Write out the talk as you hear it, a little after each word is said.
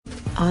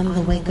On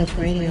the Wake Up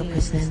Radio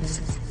presents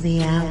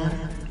The Hour.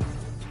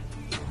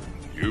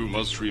 You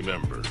must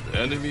remember, the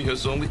enemy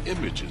has only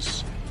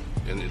images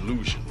and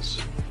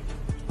illusions,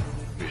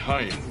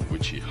 behind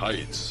which he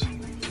hides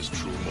his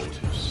true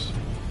motives.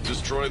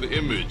 Destroy the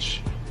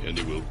image, and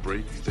it will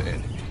break the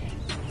enemy.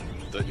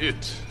 The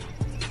it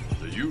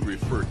that you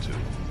refer to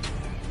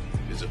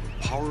is a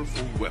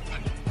powerful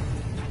weapon.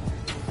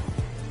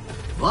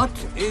 What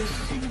is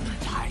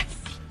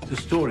life? The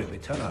story we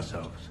tell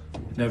ourselves.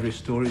 And every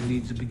story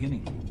needs a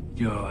beginning.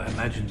 Your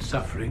imagined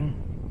suffering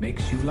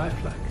makes you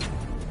lifelike.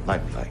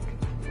 Lifelike,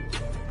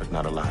 but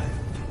not alive.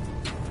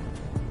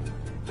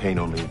 Pain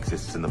only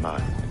exists in the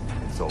mind.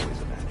 It's always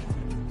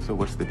imagined. So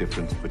what's the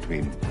difference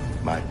between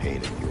my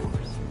pain and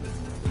yours?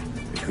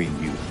 Between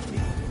you and me?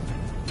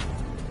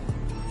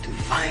 To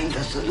find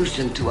a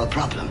solution to a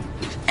problem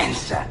whose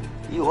answer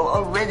you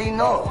already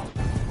know.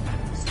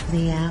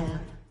 The Hour.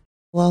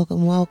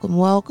 Welcome to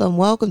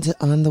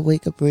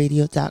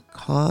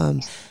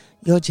onthewakeupradio.com.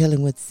 You're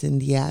chilling with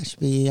Cindy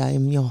Ashby. I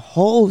am your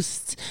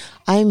host.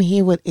 I'm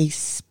here with a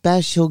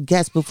special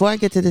guest. Before I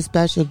get to the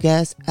special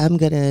guest, I'm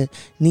going to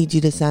need you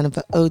to sign up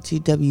for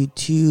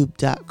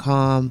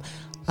otwtube.com.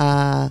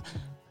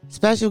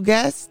 Special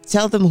guest,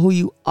 tell them who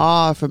you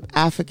are from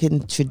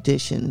African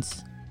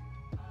Traditions.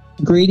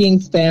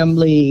 Greetings,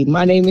 family.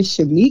 My name is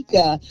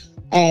Shamika,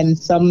 and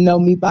some know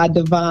me by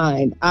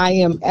Divine. I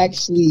am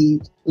actually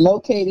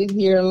located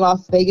here in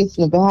Las Vegas,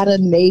 Nevada,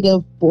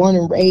 native, born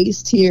and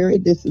raised here.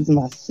 This is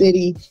my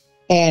city,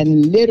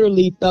 and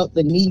literally felt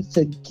the need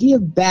to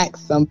give back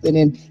something.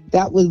 And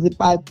that was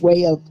by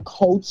way of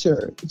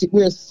culture.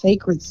 We're a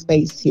sacred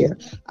space here.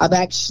 I've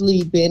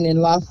actually been in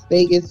Las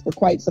Vegas for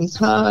quite some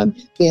time,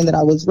 being that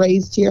I was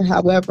raised here.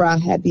 However, I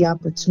had the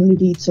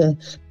opportunity to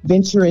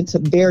venture into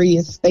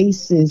various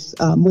spaces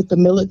with the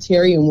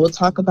military, and we'll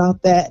talk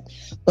about that.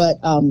 But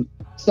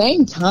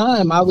same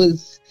time, I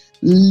was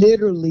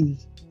literally,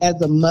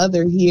 as a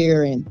mother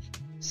here, and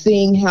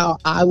seeing how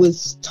I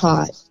was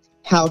taught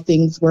how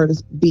things were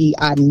to be,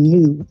 I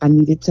knew I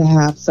needed to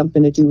have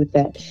something to do with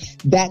that.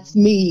 That's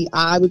me.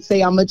 I would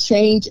say I'm a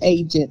change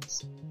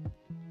agent,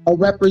 a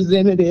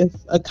representative,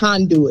 a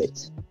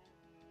conduit.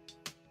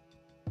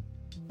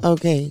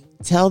 Okay,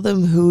 tell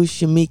them who's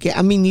Shamika.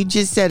 I mean, you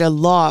just said a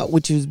lot,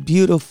 which was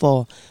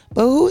beautiful.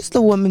 But who's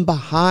the woman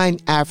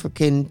behind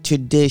African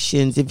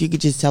Traditions? If you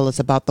could just tell us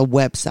about the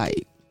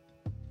website.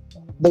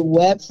 The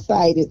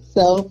website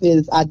itself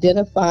is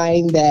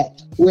identifying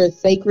that we're a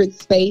sacred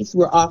space.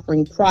 We're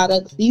offering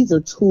products. These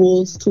are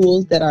tools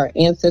that our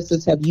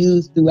ancestors have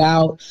used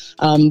throughout,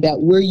 that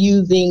we're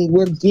using.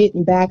 We're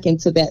getting back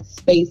into that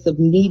space of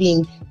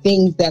needing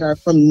things that are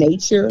from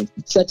nature,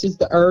 such as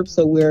the herbs.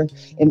 So we're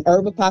an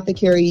herb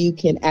apothecary. You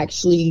can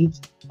actually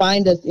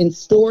find us in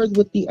stores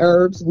with the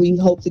herbs. We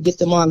hope to get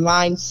them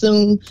online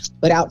soon.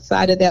 But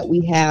outside of that, we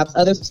have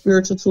other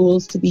spiritual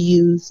tools to be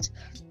used.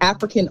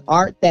 African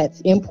art that's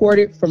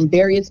imported from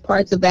various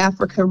parts of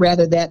Africa,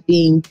 rather that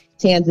being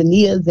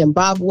Tanzania,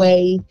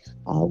 Zimbabwe.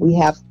 We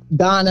have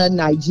Ghana,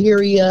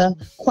 Nigeria,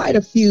 quite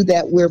a few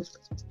that we're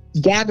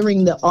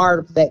gathering the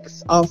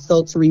artifacts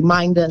also to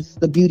remind us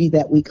the beauty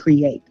that we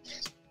create.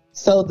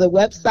 So the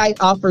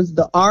website offers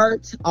the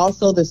art,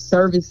 also the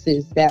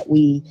services that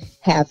we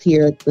have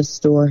here at the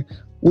store.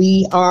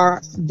 We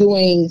are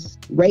doing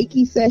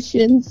Reiki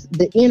sessions.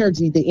 The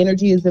energy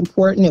is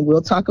important, and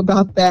we'll talk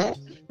about that.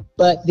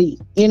 But the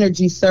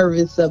energy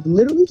service of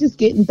literally just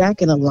getting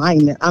back in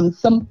alignment.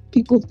 Some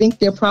people think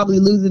they're probably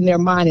losing their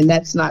mind, and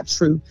that's not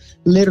true.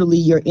 Literally,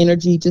 your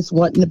energy just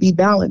wanting to be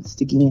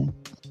balanced again.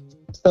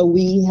 So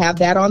we have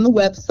that on the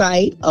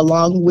website,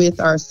 along with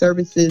our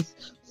services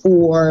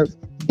for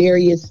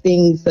various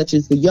things such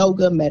as the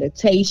yoga,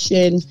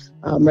 meditation,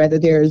 rather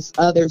there's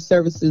other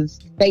services,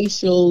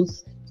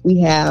 facials. We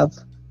have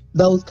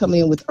those coming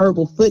in with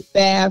herbal foot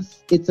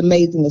baths. It's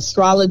amazing.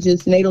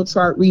 Astrologists, natal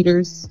chart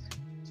readers.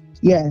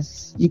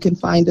 Yes, you can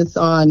find us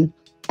on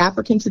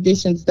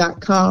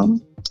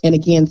africantraditions.com. And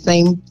again,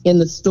 same in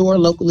the store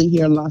locally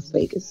here in Las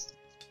Vegas.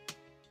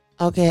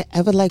 Okay,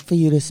 I would like for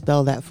you to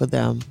spell that for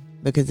them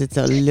because it's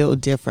a little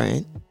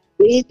different.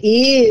 It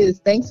is.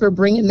 Thanks for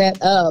bringing that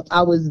up.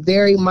 I was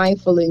very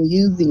mindful in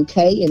using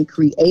K and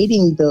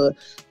creating the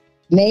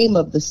name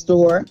of the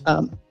store.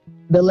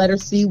 The letter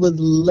C was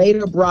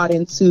later brought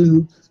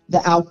into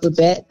the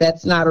alphabet.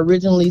 That's not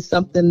originally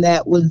something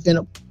that was in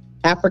a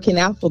African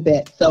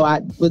alphabet, so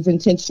I was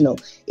intentional.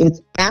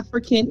 It's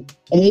African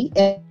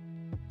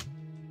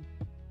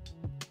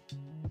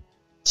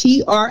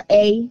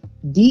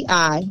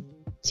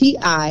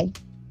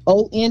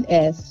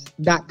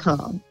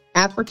AFRADITIONS.com.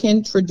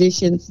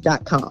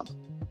 AfricanTraditions.com.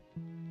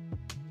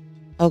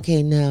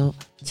 Okay, now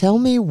tell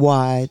me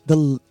why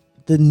the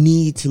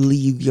need to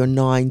leave your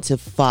 9 to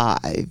 5.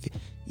 You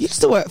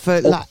used to work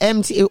for like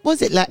MTA.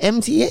 Was it like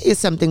MTA or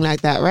something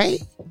like that,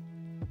 right?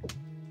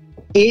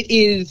 It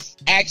is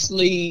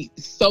actually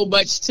so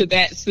much to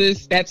that,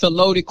 sis. That's a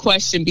loaded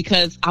question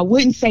because I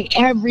wouldn't say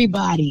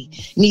everybody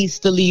needs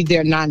to leave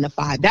their 9 to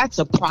 5. That's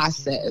a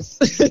process.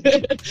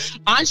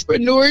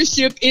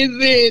 Entrepreneurship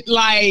isn't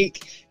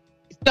like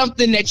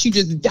something that you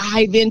just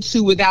dive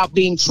into without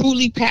being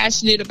truly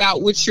passionate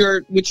about what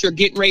you're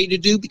getting ready to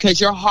do, because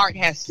your heart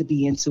has to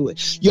be into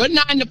it. Your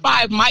 9 to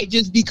 5 might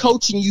just be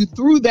coaching you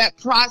through that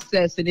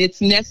process, and it's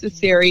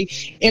necessary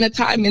in a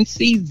time and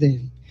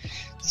season.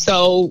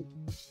 So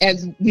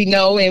as we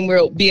know, and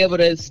we'll be able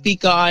to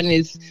speak on,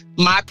 is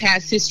my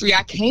past history.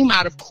 I came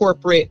out of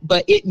corporate,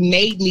 but it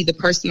made me the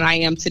person I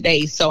am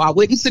today. So I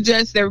wouldn't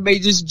suggest everybody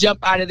just jump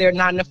out of their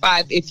 9 to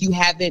 5 if you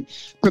haven't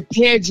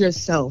prepared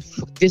yourself.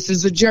 This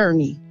is a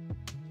journey.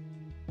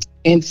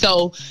 And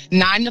so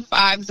 9 to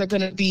 5s are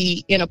going to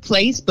be in a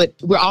place, but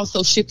we're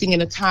also shifting in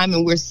a time,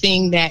 and we're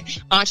seeing that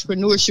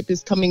entrepreneurship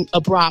is coming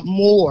abroad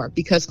more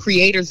because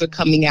creators are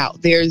coming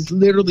out. There's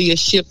literally a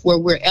shift where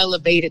we're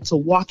elevated to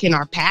walk in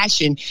our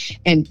passion,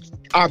 and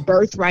our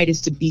birthright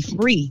is to be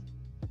free.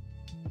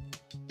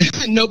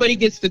 Nobody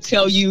gets to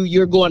tell you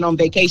you're going on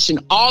vacation.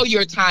 All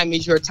your time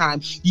is your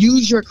time.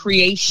 Use your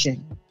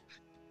creation.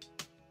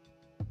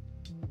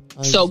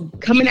 So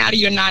coming out of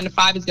your 9 to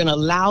 5 is going to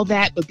allow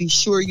that, but be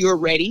sure you're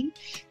ready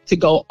to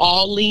go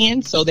all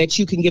in so that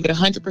you can give it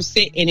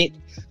 100%, and it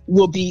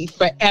will be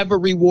forever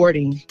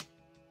rewarding.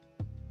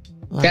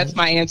 Wow. That's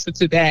my answer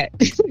to that.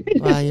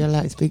 Wow, you're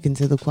like speaking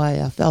to the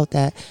choir. I felt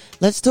that.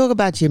 Let's talk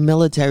about your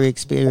military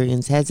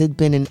experience. Has it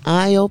been an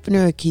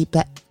eye-opener, a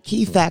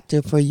key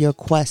factor for your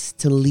quest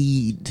to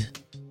lead?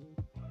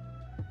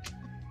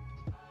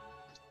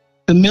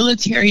 The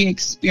military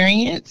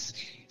experience,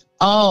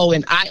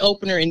 an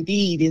eye-opener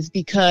indeed, is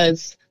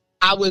because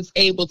I was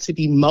able to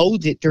be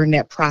molded during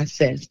that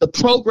process. The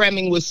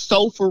programming was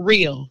so for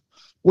real,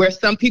 where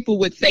some people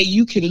would say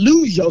you can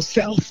lose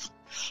yourself.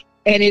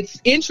 And it's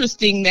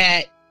interesting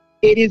that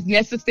it is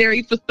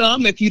necessary for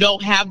some if you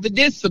don't have the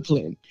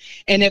discipline.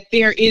 And if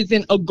there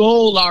isn't a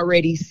goal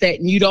already set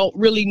and you don't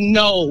really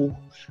know.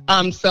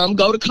 Some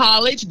go to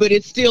college, but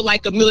it's still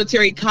like a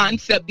military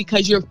concept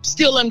because you're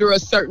still under a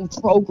certain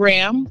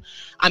program.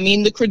 I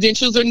mean, the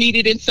credentials are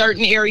needed in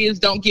certain areas,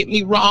 don't get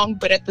me wrong,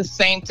 but at the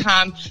same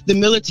time, the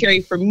military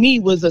for me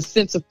was a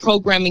sense of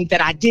programming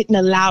that I didn't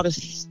allow to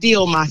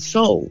steal my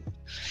soul.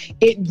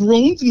 It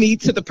groomed me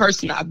to the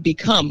person I've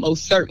become,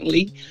 most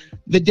certainly.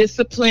 The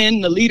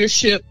discipline, the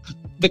leadership,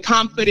 the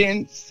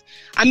confidence.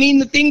 I mean,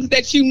 the things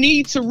that you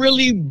need to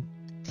really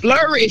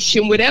flourish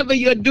in whatever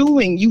you're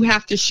doing, you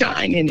have to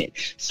shine in it.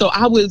 So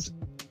I was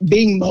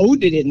being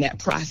molded in that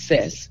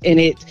process, and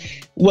it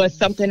was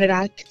something that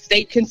I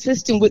stayed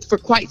consistent with for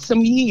quite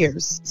some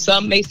years.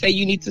 Some may say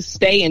you need to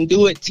stay and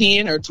do it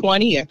 10 or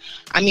 20.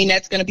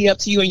 That's going to be up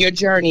to you and your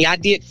journey. I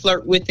did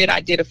flirt with it.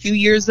 I did a few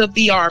years of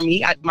the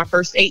Army. My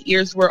first 8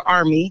 years were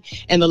Army,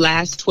 and the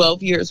last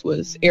 12 years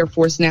was Air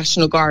Force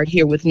National Guard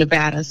here with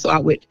Nevada. So I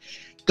would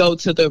go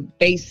to the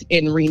base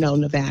in Reno,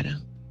 Nevada.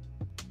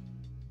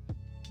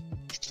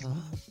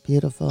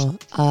 Beautiful.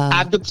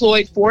 I've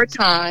deployed 4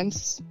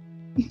 times.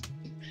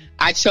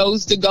 I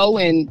chose to go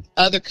in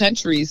other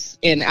countries,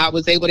 and I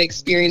was able to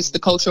experience the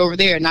culture over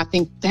there. And I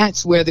think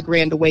that's where the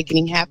Grand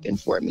Awakening happened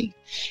for me.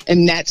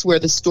 And that's where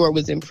the store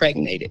was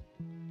impregnated.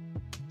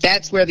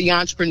 That's where the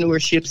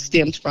entrepreneurship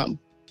stemmed from.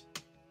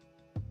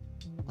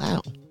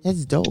 Wow,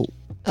 that's dope.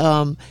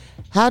 How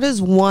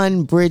does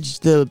one bridge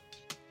the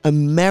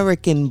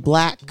American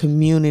Black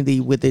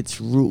community with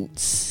its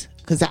roots?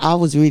 Because I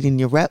was reading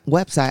your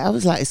website. I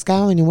was like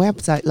scouring your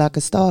website like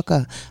a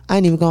stalker. I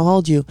ain't even gonna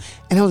hold you.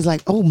 And I was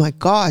like, oh my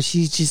gosh,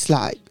 she's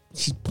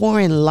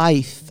pouring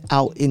life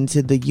out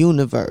into the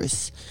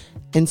universe.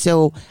 And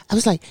so I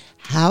was like,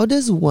 how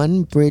does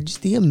one bridge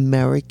the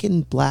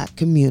American Black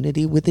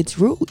community with its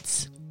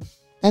roots?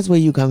 That's where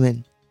you come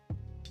in.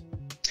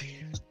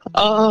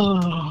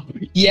 Oh,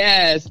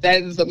 yes,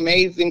 that is an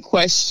amazing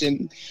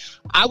question.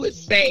 I would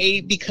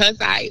say because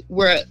I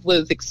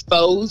was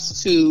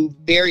exposed to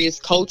various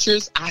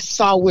cultures, I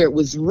saw where it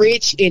was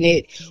rich and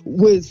it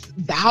was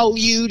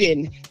valued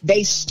and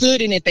they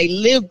stood in it. They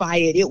lived by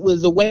it. It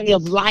was a way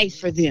of life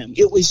for them.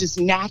 It was just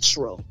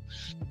natural.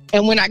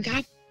 And when I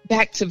got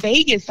back to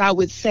Vegas, I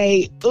would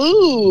say,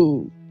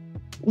 ooh,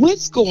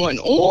 what's going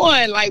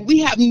on? Like, we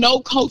have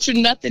no culture,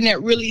 nothing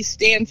that really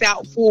stands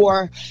out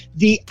for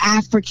the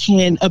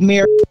African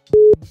American.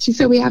 She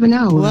said we have an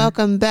hour.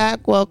 Welcome back.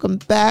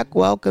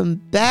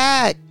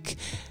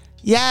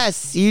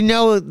 Yes, when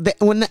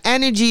the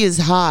energy is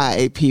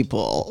high,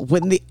 people,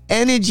 when the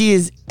energy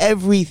is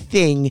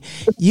everything,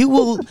 you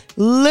will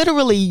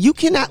you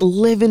cannot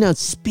live in a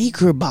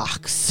speaker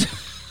box.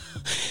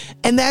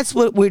 And that's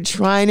what we're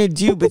trying to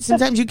do. But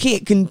sometimes you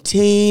can't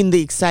contain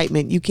the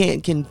excitement. You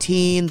can't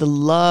contain the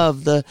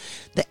love. The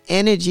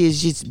energy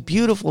is just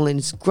beautiful and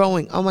it's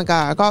growing. Oh my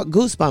God, I got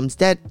goosebumps.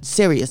 Dead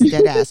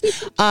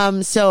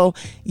ass. So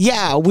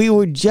yeah, you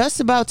were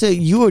about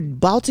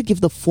to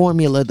give the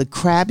formula, the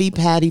Krabby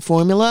Patty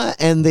formula,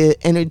 and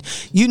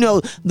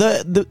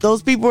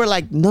those people were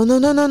like, no,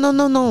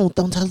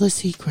 don't tell the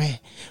secret.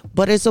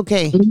 But it's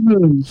okay.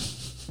 Mm-hmm.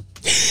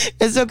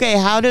 It's okay.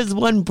 How does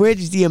one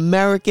bridge the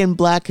American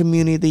Black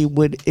community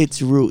with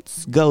its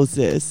roots? Go,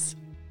 sis.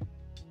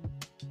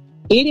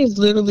 It is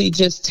literally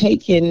just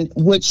taking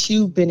what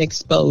you've been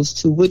exposed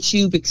to, what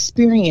you've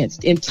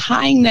experienced, and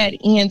tying that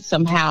in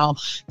somehow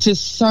to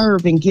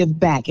serve and give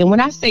back. And when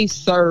I say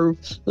serve,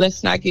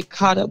 let's not get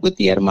caught up with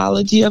the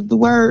etymology of the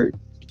word.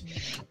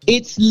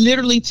 It's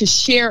literally to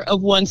share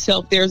of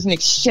oneself. There's an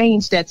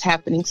exchange that's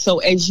happening. So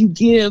as you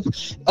give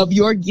of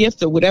your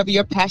gift or whatever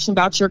you're passionate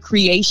about, your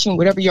creation,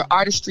 whatever your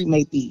artistry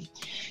may be,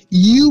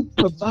 you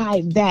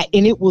provide that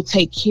and it will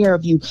take care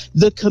of you.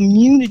 The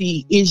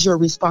community is your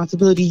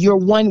responsibility. You're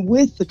one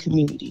with the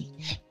community.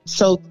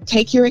 So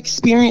take your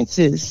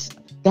experiences.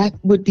 That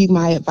would be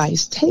my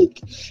advice.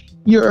 Take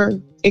your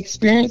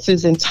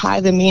experiences and tie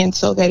them in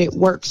so that it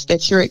works,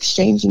 that you're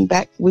exchanging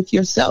back with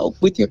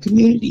yourself, with your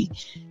community.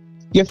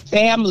 Your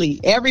family,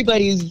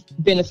 everybody's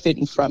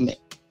benefiting from it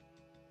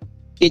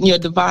in your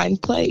divine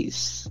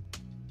place.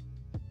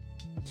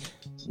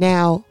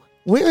 Now,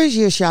 where is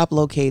your shop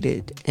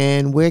located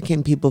and where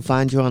can people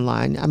find you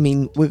online? I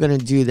mean, we're going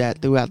to do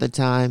that throughout the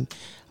time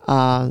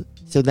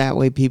so that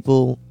way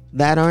people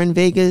that are in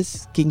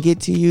Vegas can get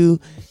to you,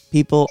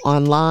 people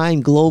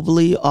online,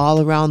 globally,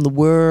 all around the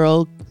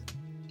world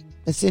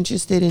that's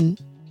interested in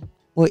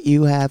what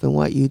you have and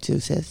what you do,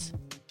 sis.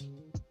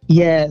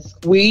 Yes,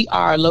 we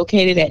are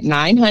located at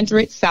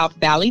 900 South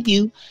Valley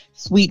View,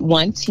 Suite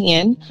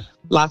 110,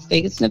 Las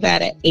Vegas,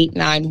 Nevada,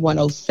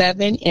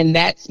 89107. And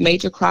that's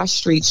major cross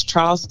streets,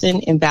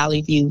 Charleston and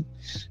Valley View.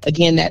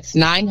 Again, that's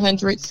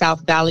 900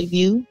 South Valley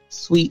View,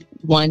 Suite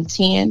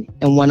 110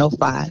 and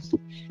 105.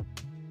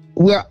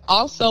 We're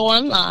also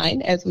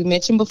online, as we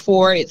mentioned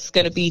before. It's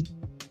going to be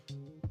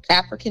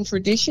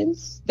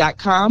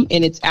AfricanTraditions.com,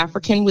 and it's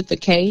African with a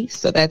K.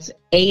 So that's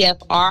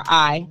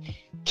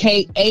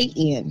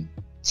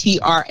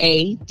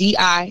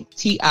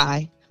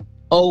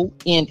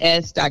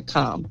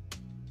AfricanTraditions.com.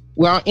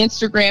 We're on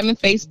Instagram and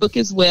Facebook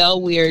as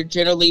well. We're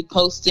generally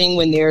posting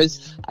when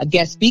there's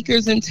guest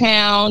speakers in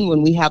town,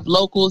 when we have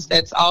locals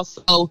that's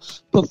also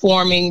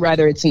performing,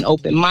 whether it's an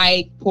open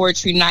mic,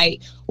 poetry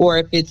night, or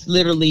if it's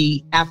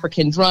literally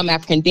African drum,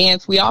 African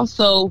dance. We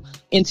also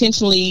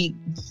intentionally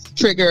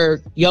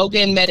trigger yoga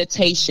and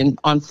meditation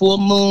on full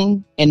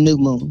moon and new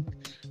moon.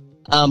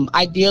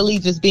 Ideally,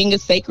 just being a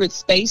sacred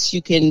space,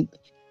 you can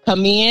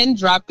come in,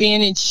 drop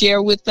in, and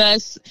share with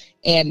us.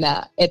 And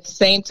at the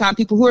same time,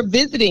 people who are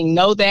visiting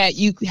know that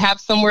you have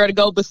somewhere to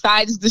go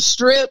besides the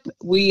Strip.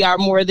 We are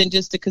more than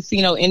just a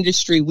casino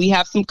industry. We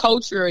have some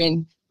culture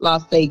in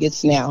Las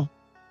Vegas now.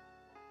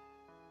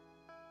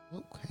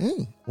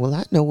 Okay. Well,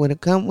 I know when I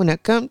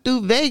come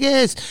to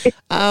Vegas.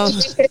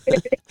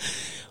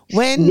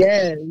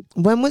 When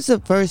was the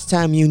first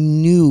time you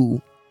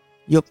knew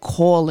your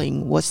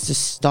calling was to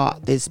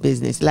start this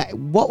business? Like,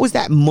 what was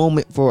that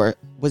moment for?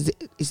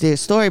 Is there a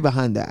story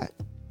behind that?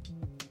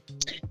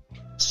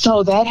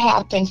 So that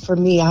happened for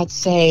me, I'd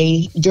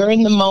say,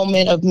 during the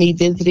moment of me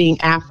visiting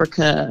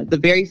Africa, the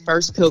very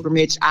first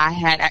pilgrimage. I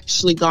had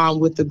actually gone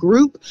with a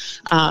group.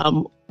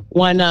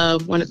 One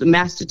of the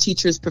master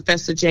teachers,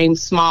 Professor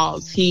James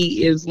Smalls,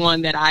 he is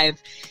one that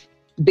I've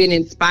been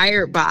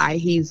inspired by.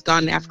 He's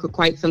gone to Africa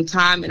quite some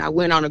time, and I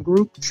went on a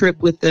group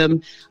trip with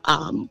them.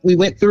 We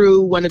went through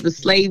one of the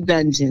slave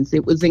dungeons.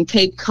 It was in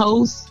Cape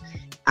Coast.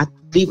 I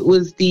believe it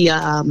was the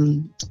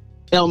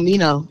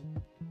Elmina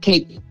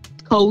Cape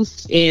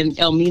Coast and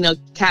Elmina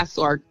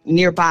Castle are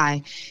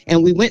nearby,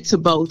 and we went to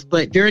both.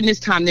 But during this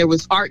time, there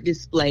was art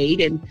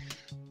displayed, and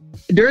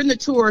during the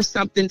tour,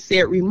 something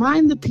said,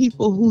 remind the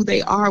people who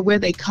they are, where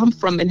they come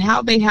from, and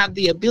how they have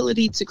the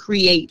ability to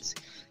create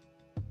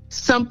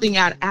something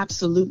out of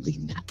absolutely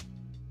nothing.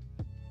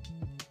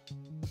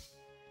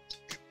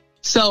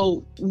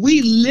 So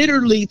we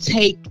literally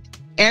take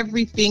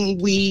everything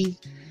we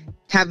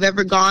have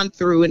ever gone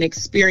through and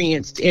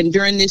experienced. And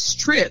during this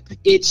trip,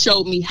 it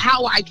showed me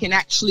how I can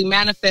actually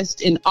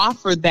manifest and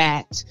offer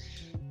that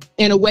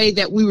in a way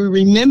that we will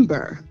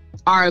remember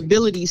our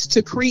abilities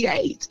to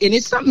create. And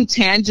it's something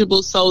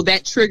tangible. So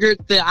that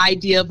triggered the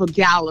idea of a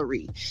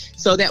gallery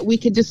so that we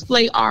could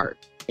display art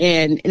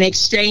and an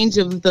exchange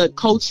of the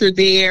culture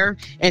there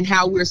and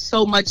how we're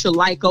so much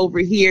alike over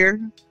here.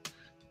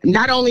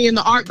 Not only in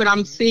the art, but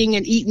I'm seeing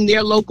and eating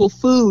their local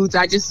foods.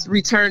 I just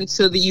returned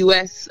to the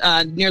U.S.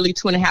 Nearly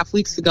 2.5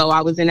 weeks ago.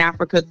 I was in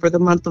Africa for the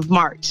month of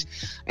March,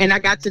 and I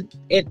got to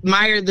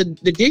admire the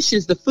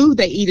dishes. The food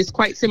they eat is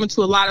quite similar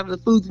to a lot of the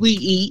foods we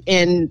eat,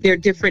 and they're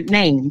different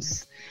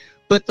names.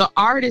 But the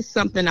art is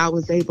something I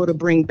was able to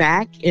bring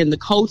back, and the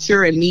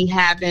culture, and me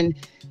having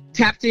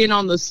tapped in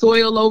on the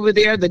soil over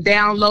there, the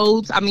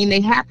downloads. I mean,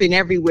 they happen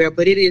everywhere,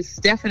 but it is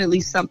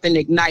definitely something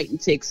igniting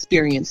to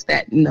experience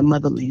that in the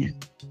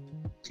motherland.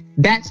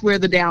 That's where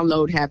the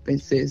download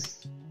happens,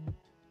 is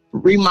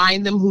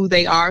remind them who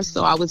they are.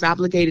 So I was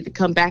obligated to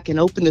come back and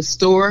open the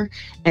store.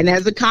 And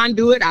as a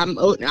conduit, I'm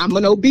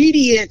an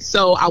obedient.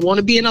 So I want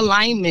to be in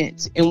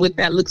alignment. And what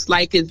that looks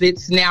like is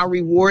it's now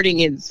rewarding.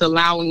 It's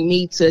allowing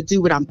me to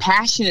do what I'm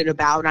passionate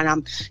about. And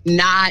I'm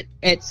not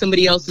at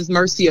somebody else's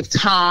mercy of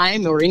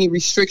time or any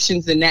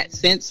restrictions in that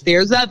sense.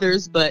 There's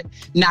others, but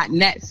not in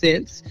that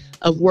sense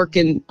of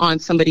working on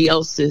somebody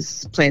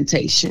else's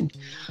plantation.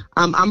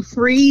 I'm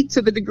free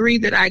to the degree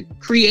that I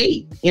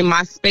create in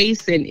my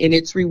space, and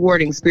it's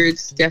rewarding.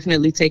 Spirit's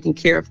definitely taking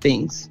care of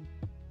things.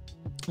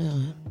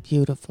 Oh,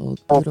 beautiful,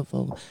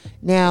 beautiful.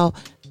 Now,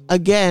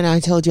 again,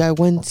 I told you I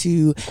went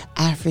to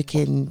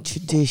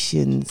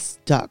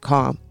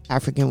AfricanTraditions.com,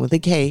 African with a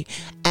K,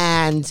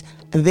 and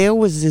there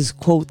was this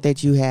quote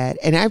that you had,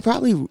 and I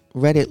probably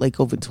read it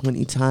like over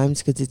 20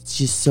 times because it's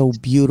just so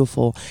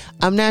beautiful.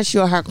 I'm not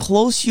sure how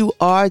close you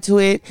are to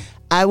it.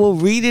 I will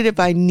read it if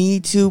I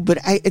need to, but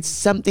it's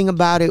something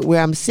about it where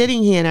I'm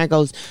sitting here and I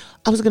was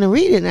going to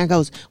read it, and I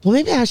goes, well,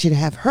 maybe I should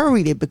have her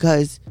read it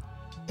because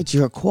it's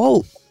your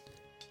quote.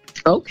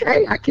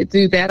 Okay, I could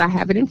do that. I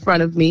have it in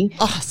front of me.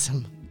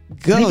 Awesome.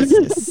 Go,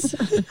 sis.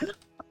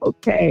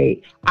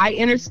 Okay. I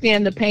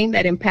understand the pain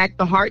that impact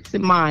the hearts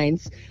and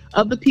minds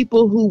of the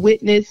people who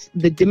witness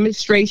the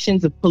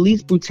demonstrations of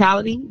police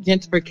brutality,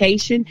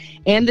 gentrification,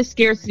 and the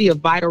scarcity of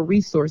vital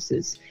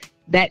resources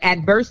that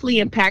adversely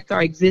impact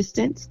our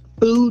existence,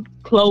 food,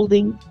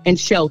 clothing, and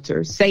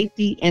shelter,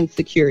 safety, and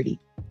security.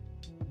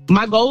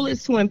 My goal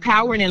is to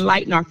empower and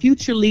enlighten our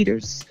future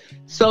leaders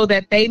so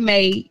that they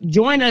may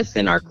join us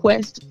in our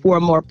quest for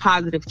a more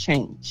positive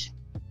change.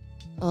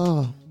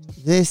 Oh,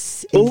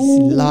 this is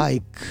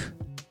like,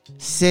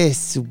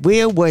 sis,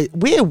 where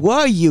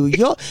were you?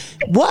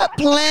 What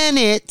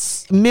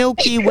planet,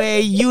 Milky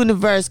Way,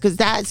 universe? Because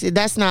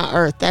that's not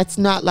Earth. That's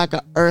not like an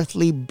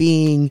earthly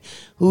being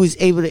who is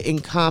able to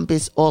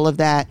encompass all of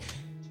that.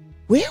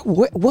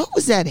 What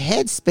was that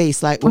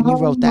headspace like when you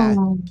wrote that?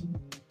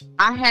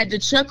 I had to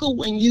chuckle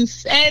when you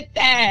said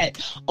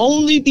that,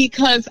 only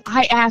because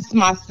I asked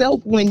myself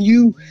when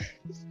you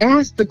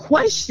asked the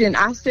question,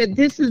 I said,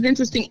 this is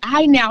interesting.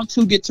 I now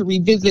too get to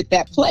revisit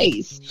that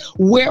place.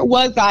 Where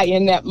was I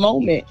in that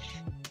moment?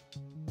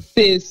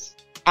 Sis,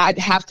 I'd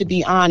have to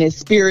be honest,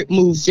 spirit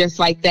moves just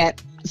like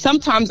that.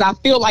 Sometimes I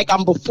feel like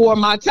I'm before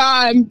my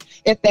time,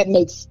 if that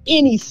makes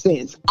any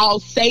sense. I'll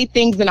say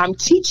things and I'm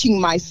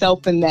teaching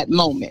myself in that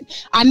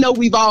moment. I know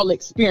we've all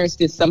experienced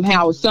this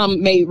somehow.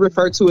 Some may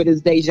refer to it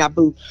as deja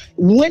vu.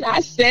 When I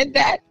said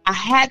that, I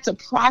had to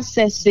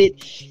process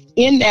it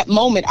in that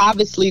moment,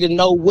 obviously, to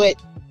know what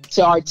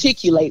to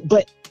articulate.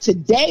 But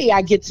today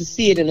I get to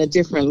see it in a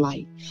different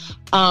light.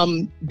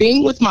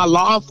 Being with my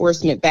law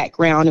enforcement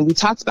background, and we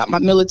talked about my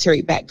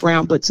military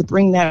background, but to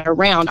bring that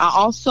around, I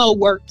also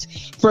worked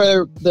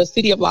for the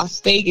city of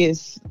Las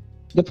Vegas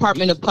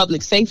Department of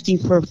Public Safety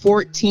for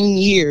 14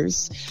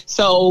 years.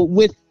 So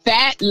with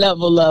that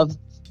level of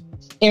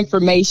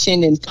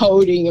information and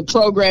coding and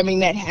programming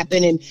that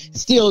happened, and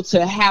still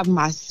to have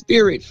my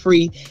spirit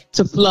free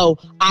to flow,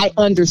 I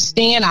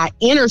understand,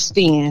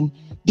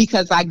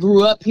 because I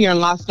grew up here in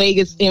Las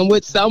Vegas in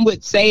what some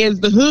would say is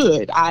the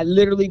hood. I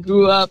literally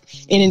grew up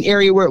in an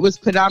area where it was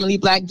predominantly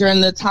Black during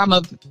the time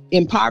of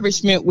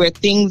impoverishment, where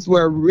things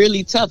were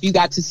really tough. You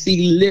got to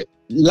see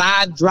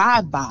live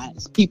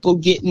drive-bys, people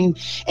getting,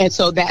 and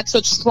so that's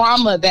a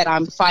trauma that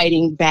I'm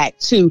fighting back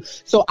too.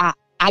 So I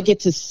get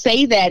to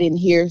say that in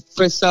here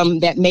for some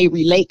that may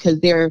relate because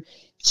they're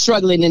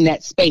struggling in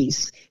that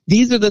space.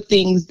 These are the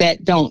things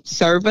that don't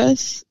serve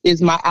us,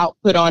 is my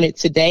output on it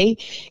today.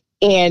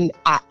 And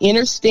I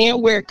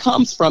understand where it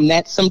comes from.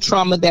 That's some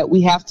trauma that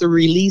we have to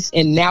release,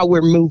 and now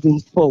we're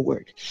moving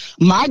forward.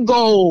 My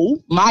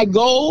goal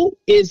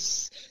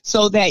is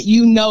so that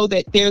you know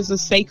that there's a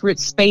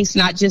sacred space,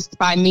 not just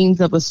by means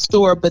of a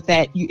store, but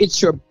that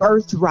it's your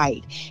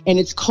birthright, and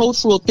it's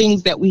cultural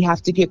things that we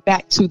have to get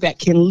back to that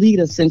can lead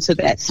us into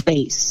that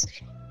space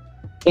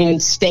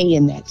and stay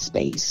in that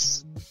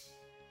space.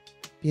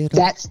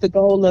 Beautiful. That's the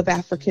goal of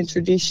African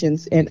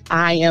Traditions, and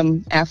I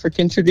am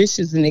African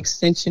Traditions, an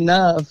extension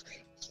of,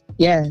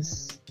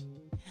 yes.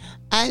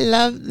 I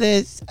love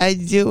this. I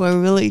do. I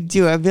really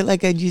do. I feel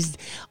like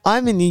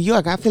I'm in New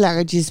York. I feel like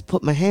I just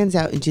put my hands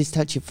out and just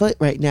touch your foot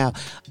right now.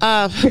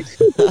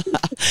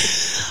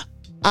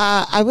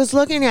 I was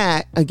looking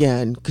at,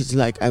 again, because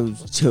like I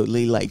was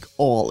totally like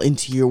all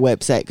into your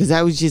website, because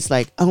I was just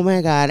like, oh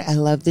my God, I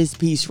love this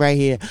piece right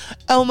here.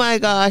 Oh my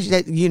gosh,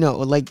 that,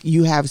 like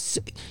you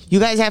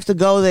guys have to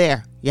go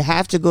there. You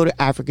have to go to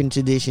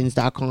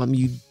AfricanTraditions.com.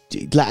 You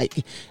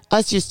like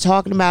us just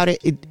talking about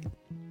it.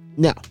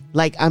 No,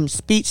 like I'm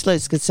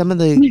speechless because some of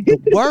the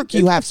work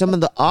you have, some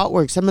of the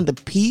artwork, some of the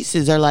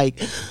pieces are like,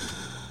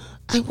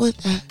 I want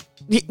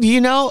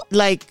that.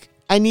 Like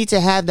I need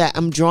to have that.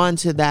 I'm drawn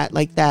to that,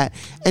 like that.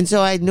 And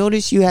so I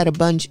noticed you had a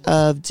bunch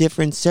of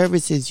different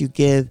services you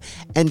give.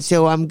 And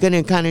so I'm going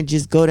to kind of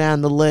just go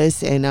down the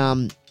list,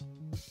 and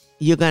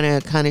you're going to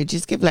kind of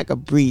just give like a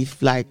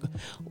brief, like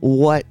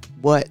what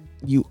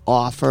you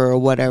offer or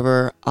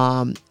whatever,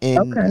 and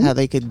how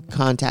they could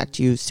contact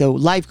you. So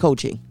life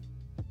coaching.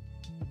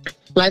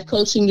 Life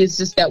coaching is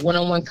just that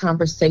one-on-one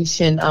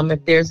conversation.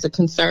 If there's a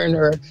concern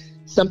or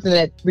something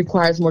that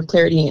requires more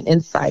clarity and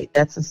insight,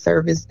 that's a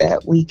service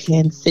that we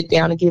can sit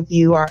down and give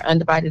you our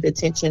undivided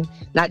attention.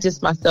 Not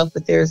just myself,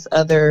 but there's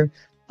other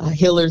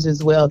healers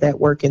as well that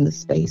work in the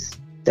space,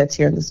 that's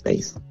here in the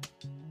space.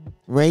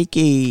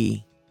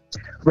 Reiki.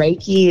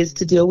 Reiki is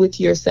to deal with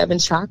your 7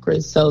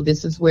 chakras. So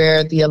this is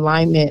where the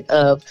alignment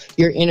of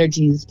your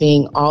energies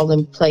being all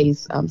in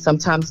place.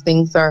 Sometimes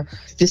things are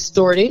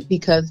distorted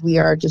because we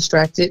are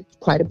distracted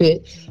quite a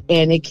bit,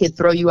 and it can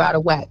throw you out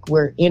of whack.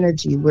 We're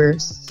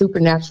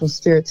supernatural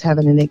spirits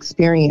having an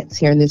experience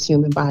here in this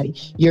human body.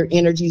 Your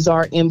energies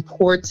are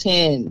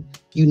important.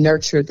 You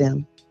nurture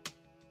them.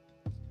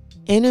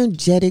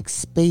 Energetic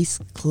space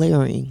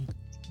clearing.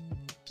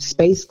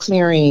 Space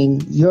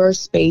clearing. Your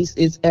space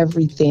is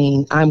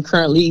everything. I'm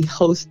currently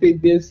hosting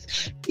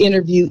this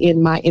interview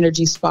in my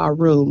energy spa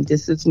room.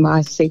 This is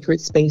my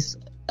sacred space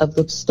of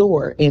the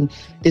store, and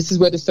this is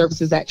where the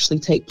services actually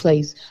take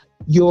place.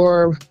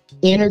 Your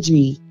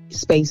energy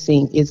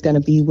spacing is going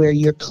to be where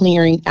you're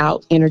clearing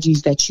out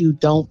energies that you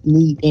don't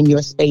need in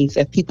your space.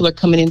 If people are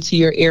coming into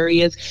your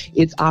areas,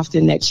 it's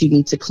often that you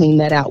need to clean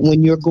that out.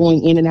 When you're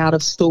going in and out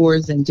of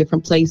stores and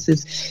different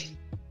places,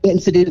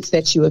 incidents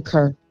that you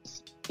occur,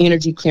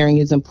 energy clearing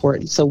is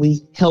important. So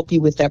we help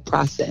you with that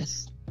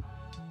process.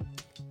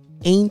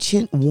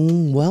 Ancient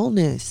womb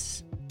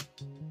wellness.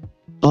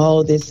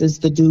 Oh, this is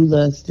the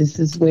doulas. This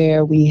is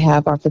where we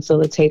have our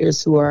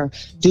facilitators who are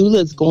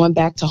doulas going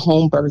back to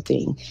home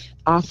birthing,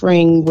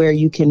 offering where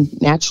you can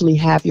naturally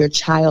have your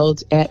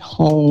child at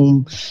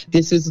home.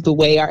 This is the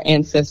way our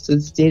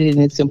ancestors did it,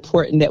 and it's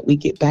important that we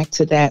get back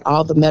to that.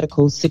 All the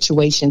medical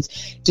situations,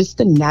 just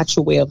the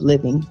natural way of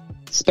living,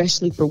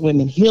 especially for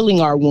women,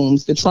 healing our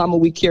wombs, the trauma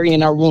we carry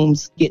in our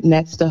wombs, getting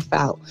that stuff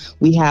out.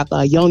 We have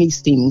yoni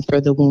steaming for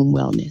the womb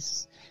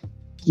wellness.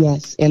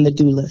 Yes, and the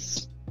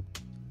doulas.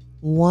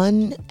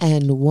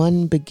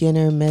 1-on-1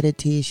 beginner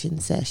meditation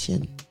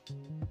session.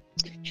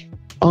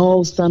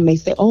 Oh, some may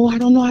say, I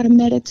don't know how to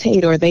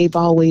meditate, or they've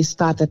always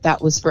thought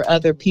that was for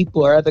other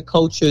people or other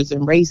cultures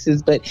and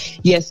races.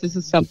 But yes, this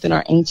is something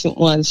our ancient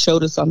ones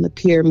showed us on the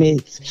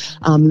pyramids.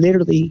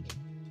 Literally,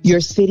 you're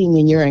sitting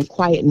and you're in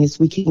quietness.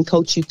 We can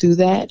coach you through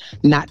that,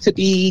 not to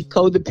be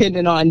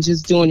codependent on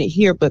just doing it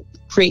here, but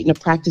creating a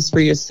practice for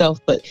yourself.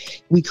 But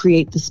we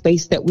create the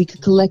space that we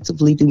could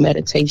collectively do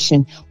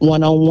meditation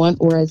one-on-one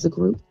or as a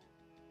group.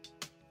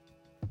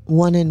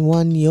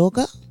 1-on-1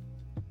 yoga?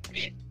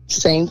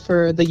 Same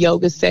for the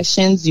yoga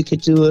sessions. You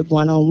could do it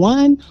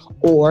one-on-one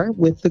or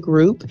with the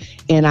group.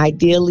 And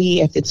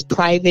ideally, if it's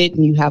private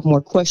and you have more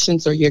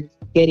questions or you're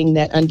getting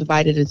that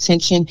undivided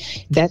attention,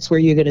 that's where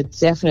you're going to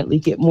definitely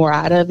get more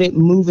out of it.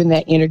 Moving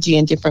that energy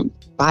in different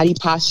body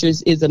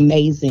postures is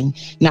amazing.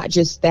 Not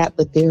just that,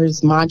 but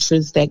there's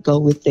mantras that go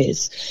with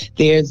this.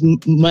 There's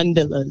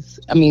mandalas.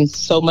 I mean,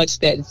 so much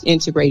that is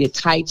integrated.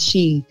 Tai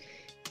Chi.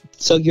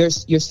 So your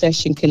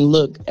session can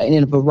look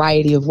in a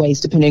variety of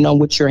ways, depending on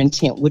what your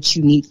intent, what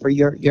you need for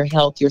your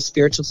health, your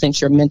spiritual sense,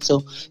 your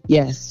mental.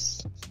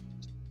 Yes.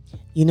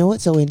 You know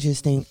what's so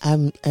interesting?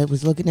 I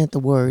was looking at the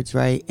words,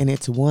 right? And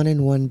it's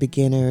 1-on-1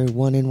 beginner,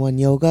 1-on-1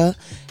 yoga.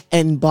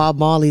 And Bob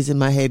Marley's in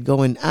my head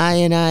going,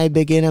 I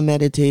beginner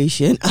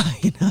meditation. I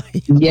yoga.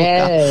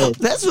 Yes.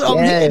 That's what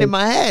I'm hearing in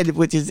my head,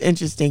 which is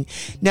interesting.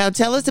 Now,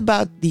 tell us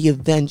about the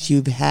events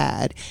you've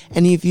had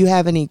and if you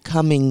have any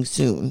coming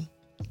soon.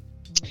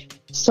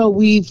 So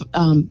we've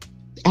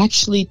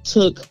actually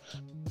took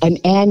an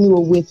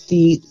annual with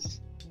the,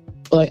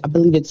 I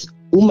believe it's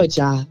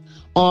Umaja,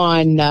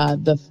 on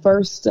the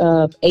 1st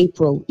of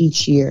April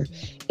each year.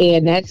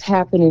 And that's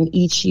happening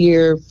each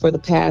year for the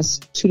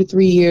past 2 to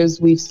 3 years.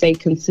 We've stayed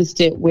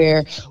consistent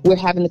where we're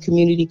having the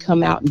community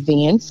come out in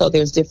vans. So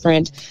there's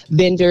different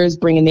vendors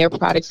bringing their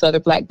products, other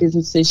Black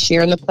businesses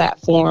sharing the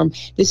platform.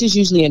 This is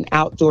usually an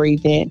outdoor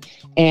event,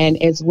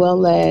 and as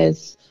well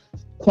as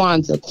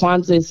Kwanzaa.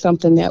 Kwanzaa is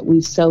something that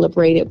we've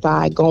celebrated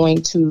by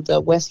going to the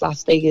West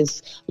Las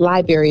Vegas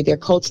Library, their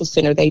cultural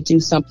center. They do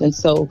something.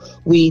 So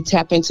we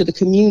tap into the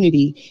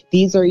community.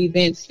 These are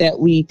events that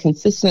we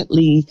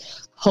consistently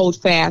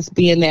hold fast,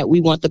 being that we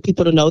want the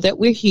people to know that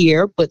we're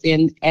here, but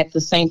then at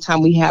the same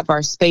time, we have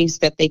our space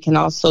that they can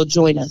also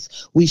join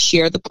us. We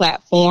share the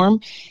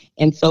platform,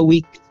 and so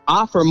we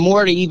offer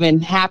more to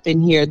even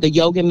happen here. The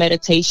yoga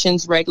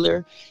meditations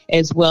regular,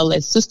 as well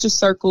as sister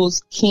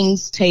circles,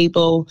 King's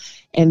Table,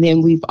 and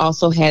then we've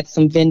also had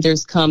some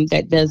vendors come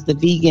that does the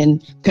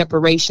vegan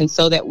preparation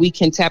so that we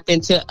can tap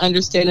into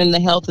understanding the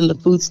health and the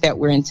foods that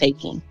we're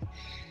intaking.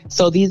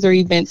 So these are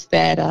events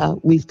that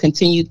we've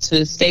continued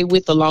to stay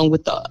with, along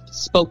with the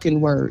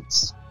spoken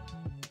words.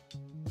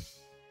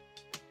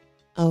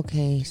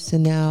 Okay, so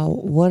now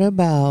what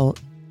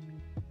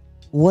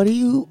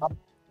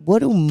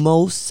do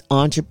most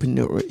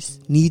entrepreneurs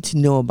need to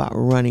know about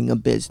running a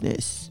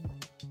business?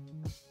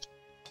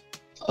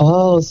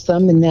 Oh,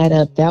 summing that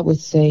up, that would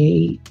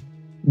say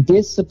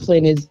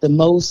discipline is the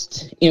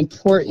most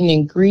important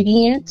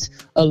ingredient,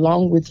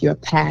 along with your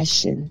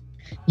passion.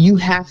 You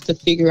have to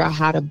figure out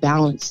how to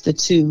balance the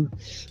two,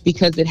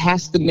 because it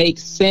has to make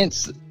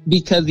sense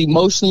because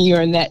emotionally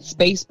you're in that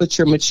space, but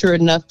you're mature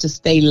enough to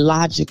stay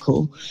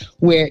logical,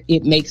 where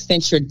it makes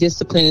sense. Your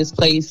discipline is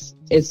placed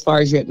as far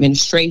as your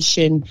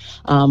administration,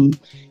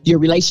 your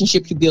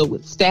relationship you build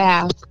with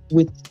staff,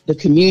 with the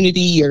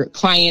community, your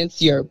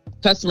clients, your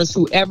customers,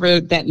 whoever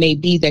that may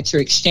be that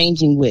you're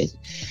exchanging with,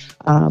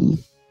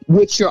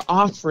 what you're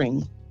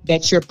offering,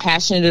 that you're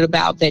passionate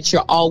about, that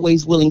you're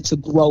always willing to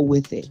grow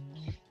with it.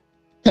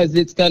 Because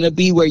it's going to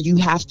be where you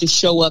have to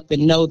show up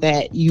and know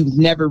that you've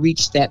never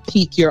reached that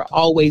peak. You're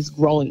always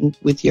growing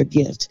with your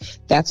gift.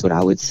 That's what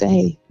I would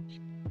say.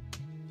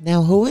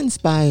 Now, who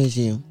inspires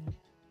you?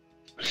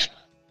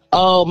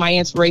 Oh, my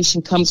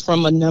inspiration comes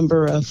from a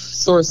number of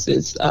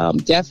sources.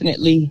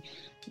 Definitely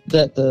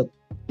the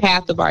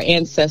path of our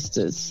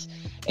ancestors.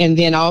 And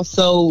then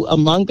also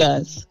among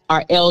us,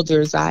 our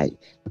elders. I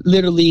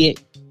literally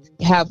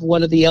have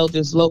one of the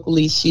elders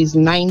locally. She's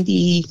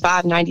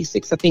 95,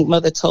 96, I think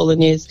Mother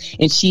Tolan is,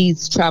 and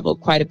she's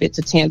traveled quite a bit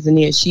to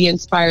Tanzania. She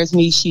inspires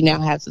me. She now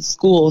has a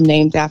school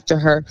named after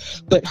her,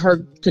 but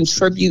her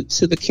contribute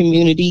to the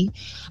community.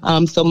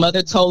 So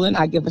Mother Tolan,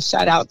 I give a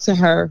shout out to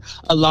her,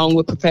 along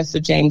with Professor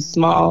James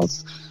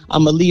Smalls.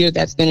 I'm a leader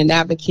that's been an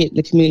advocate in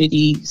the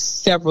community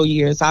several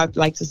years. I'd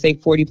like to say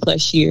 40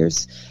 plus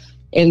years.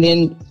 And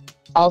then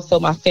also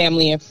my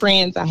family and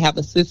friends. I have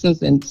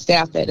assistants and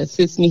staff that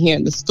assist me here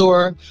in the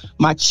store,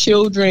 my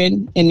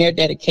children, and their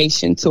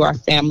dedication to our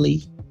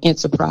family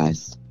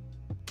enterprise.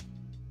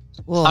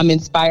 Well, I'm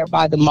inspired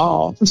by them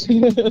all.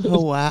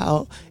 Oh,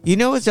 wow. You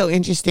know what's so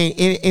interesting?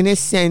 In a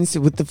sense,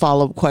 with the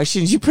follow-up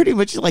questions, you pretty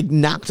much like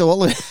knocked all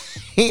the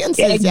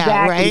answers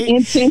out, right?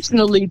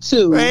 Intentionally,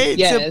 too. Right?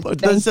 Yes,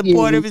 The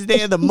supportive is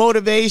there. The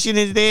motivation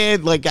is there.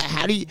 Like,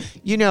 how do you,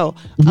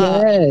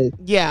 Yes.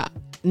 Yeah.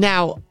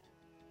 Now,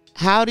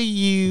 how do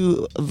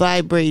you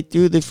vibrate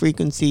through the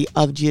frequency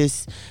of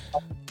just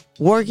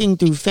working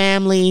through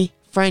family,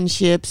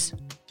 friendships,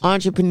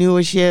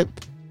 entrepreneurship?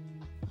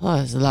 Oh,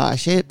 there's a lot of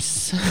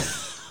ships.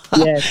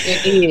 Yes,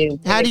 it is.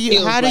 How do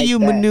you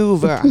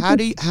maneuver?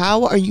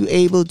 How are you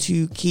able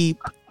to keep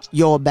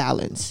your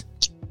balance?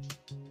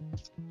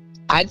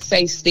 I'd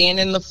say staying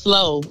in the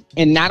flow,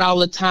 and not all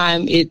the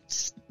time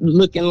it's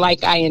looking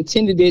like I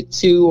intended it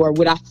to, or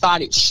what I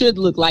thought it should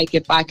look like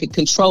if I could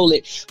control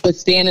it. But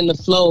staying in the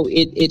flow,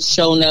 it's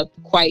shown up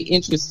quite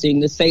interesting,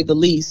 to say the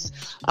least.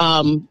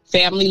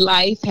 Family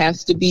life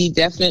has to be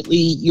definitely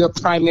your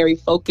primary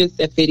focus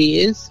if it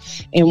is.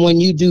 And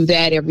when you do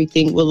that,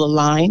 everything will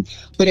align.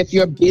 But if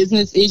your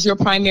business is your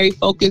primary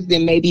focus,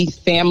 then maybe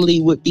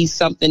family would be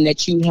something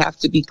that you have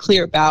to be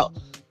clear about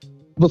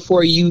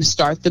before you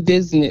start the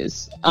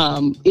business.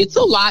 It's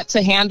a lot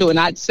to handle. And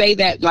I'd say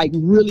that, like,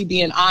 really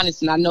being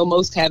honest, and I know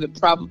most haven't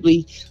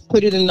probably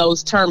put it in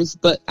those terms,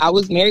 but I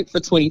was married for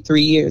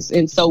 23 years.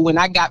 And so when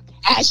I got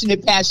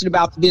passionate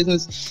about the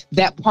business,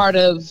 that part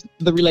of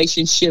the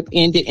relationship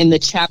ended and the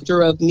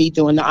chapter of me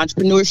doing the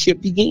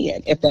entrepreneurship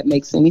began, if that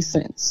makes any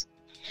sense.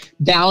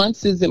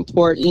 Balance is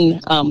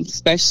important,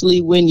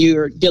 especially when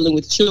you're dealing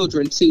with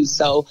children too.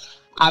 So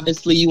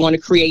obviously you want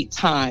to create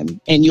time,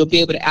 and you'll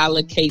be able to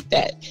allocate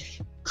that.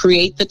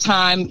 Create the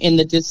time and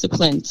the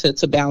discipline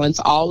to balance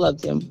all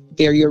of them.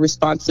 They're your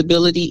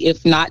responsibility.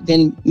 If not,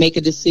 then make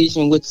a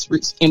decision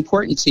what's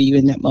important to you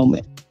in that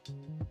moment.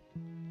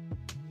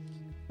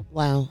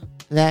 Wow,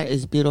 that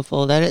is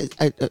beautiful. That is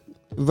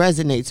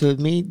resonates with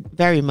me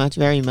very much,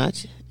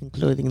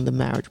 including the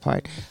marriage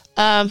part.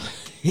 I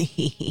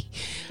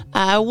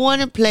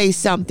want to play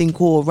something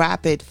called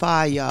Rapid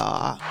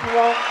Fire.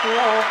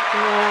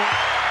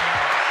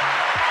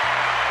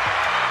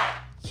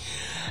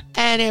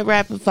 And at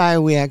Rapid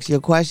Fire, we ask you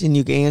a question.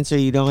 You can answer.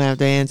 You don't have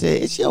to answer.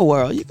 It's your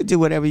world. You can do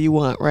whatever you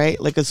want,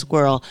 right? Like a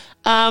squirrel.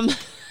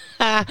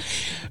 Rapid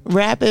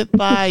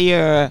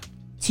Fire,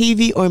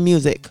 TV or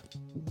music?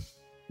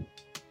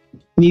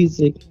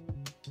 Music.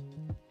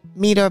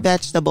 Meat or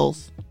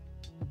vegetables?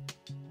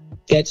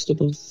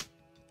 Vegetables.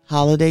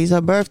 Holidays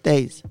or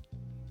birthdays?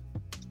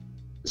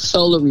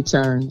 Solar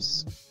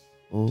returns.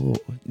 Ooh.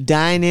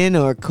 Dine in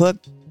or cook?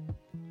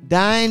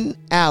 Dine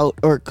out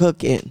or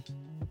cook in?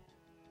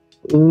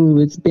 Ooh,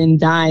 it's been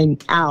dine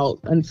out,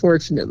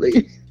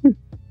 unfortunately.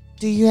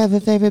 Do you have a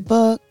favorite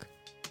book?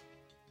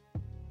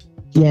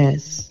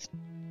 Yes.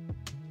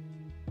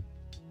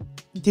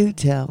 Do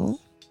tell.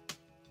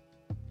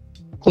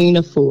 Queen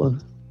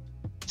Afua,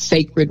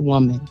 Sacred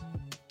Woman.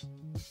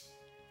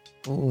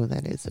 Oh,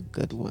 that is a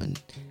good one.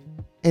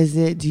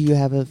 Do you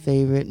have a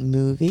favorite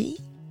movie?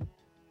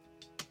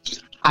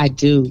 I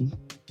do.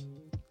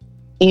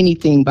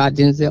 Anything by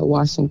Denzel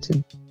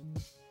Washington.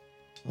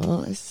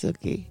 Oh, it's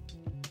okay.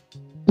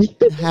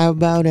 How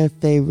about a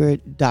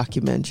favorite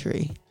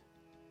documentary?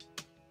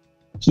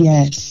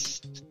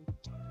 Yes.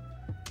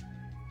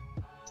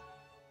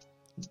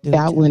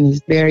 That one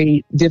is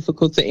very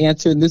difficult to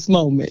answer in this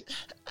moment.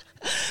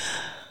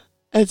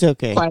 It's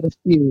okay. Quite a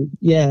few,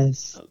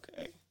 yes.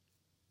 Okay.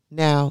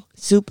 Now,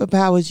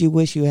 superpowers you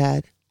wish you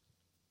had?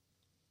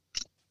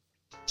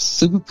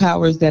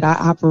 Superpowers that I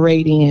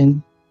operate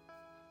in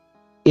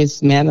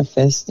is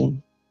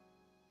manifesting.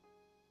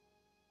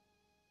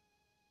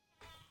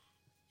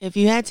 If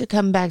you had to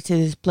come back to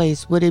this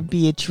place, would it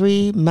be a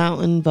tree,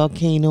 mountain,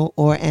 volcano,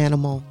 or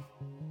animal?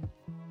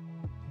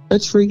 A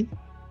tree.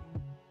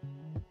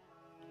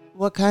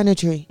 What kind of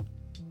tree?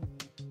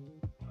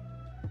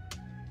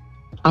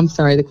 I'm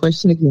sorry, the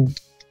question again.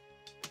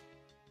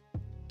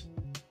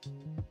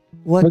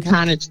 What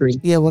kind of tree?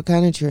 Yeah, what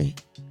kind of tree?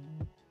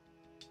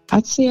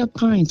 I'd say a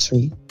pine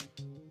tree.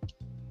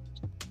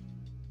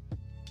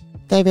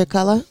 Favorite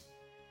color?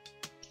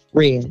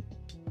 Red.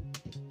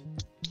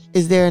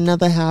 Is there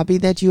another hobby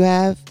that you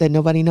have that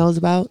nobody knows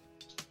about?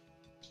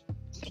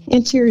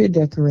 Interior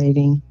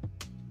decorating.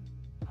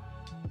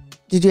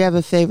 Did you have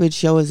a favorite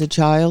show as a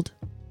child?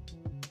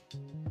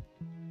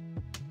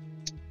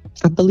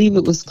 I believe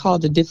it was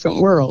called A Different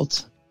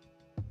World.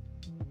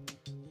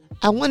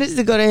 I wanted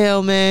to go to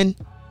Hillman.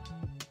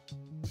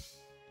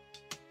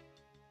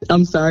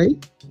 I'm sorry?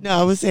 No,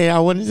 I was saying I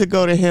wanted to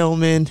go to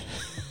Hillman.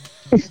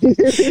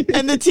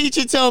 And the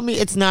teacher told me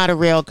it's not a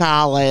real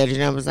college.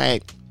 And I was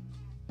like,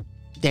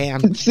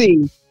 damn. Let's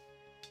see.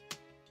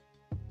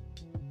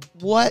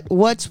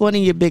 What's one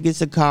of your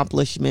biggest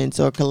accomplishments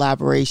or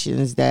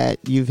collaborations that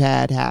you've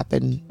had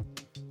happen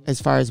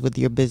as far as with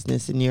your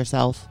business and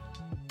yourself?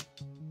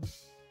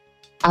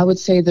 I would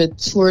say the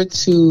tour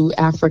to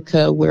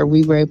Africa, where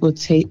we were able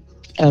to take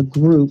a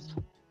group,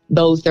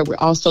 those that were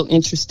also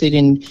interested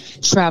in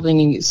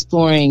traveling and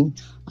exploring,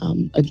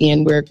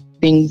 again, where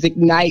things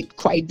ignite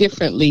quite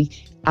differently.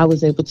 I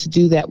was able to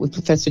do that with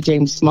Professor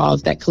James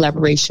Smalls. That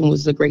collaboration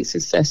was a great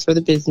success for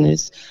the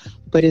business,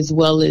 but as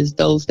well as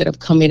those that have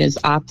come in as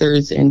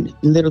authors and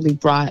literally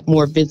brought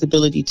more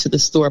visibility to the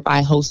store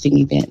by hosting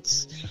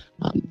events.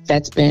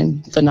 That's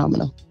been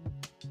phenomenal.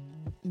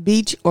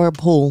 Beach or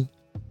pool?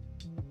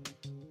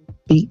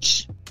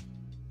 Beach.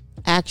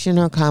 Action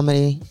or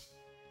comedy?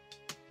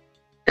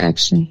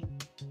 Action.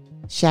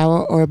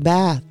 Shower or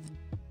bath?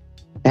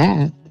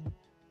 Bath.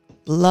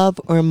 Love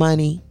or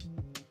money?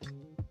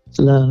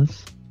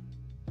 Love.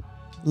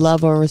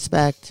 Love or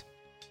respect?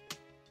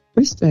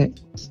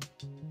 Respect.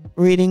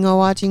 Reading or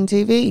watching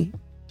TV?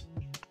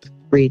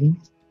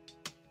 Reading.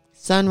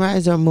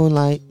 Sunrise or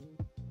moonlight?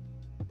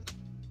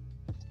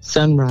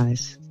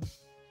 Sunrise.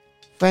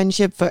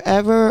 Friendship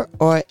forever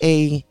or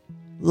a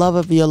love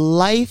of your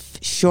life,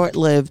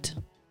 short-lived?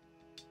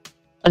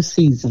 A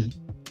season.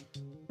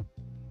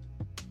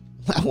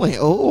 I went,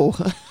 oh.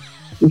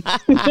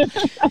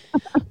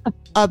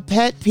 A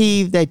pet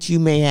peeve that you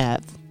may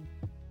have?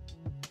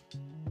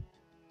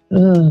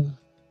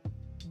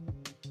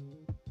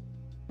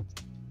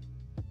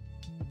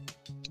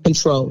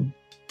 Control.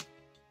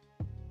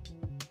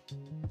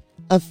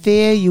 A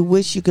fear you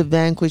wish you could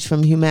vanquish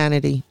from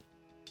humanity?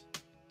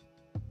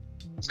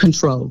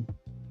 Control.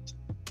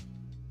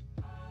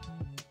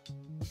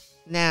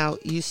 Now,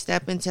 you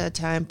step into a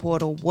time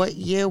portal. What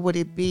year would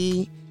it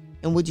be?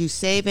 And would you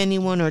save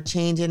anyone or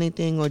change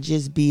anything or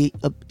just be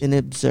an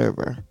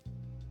observer?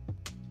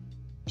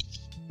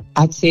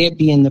 I'd say it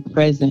be in the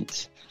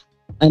present.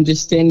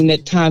 Understanding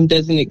that time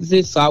doesn't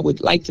exist, so I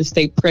would like to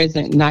stay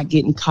present, not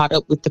getting caught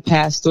up with the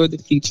past or the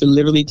future,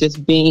 literally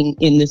just being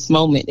in this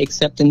moment,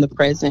 accepting the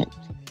present.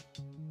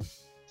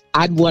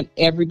 I'd want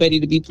everybody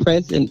to be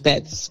present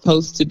that's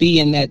supposed to be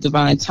in that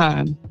divine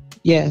time.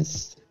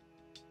 Yes.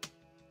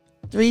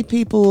 3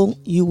 people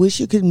you wish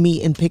you could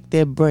meet and pick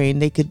their brain.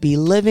 They could be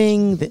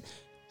living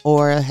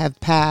or have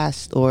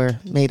passed or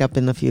made up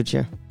in the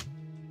future.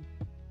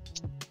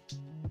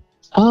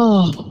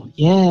 Oh,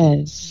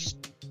 yes.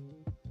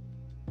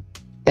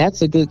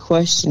 That's a good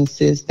question,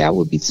 sis. That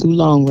would be too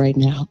long right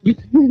now.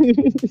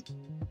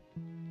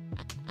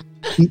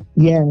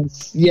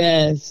 Yes.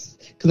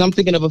 Because I'm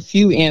thinking of a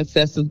few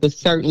ancestors, but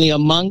certainly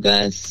among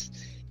us,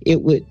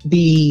 it would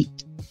be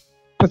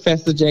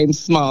Professor James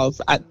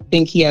Smalls. I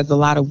think he has a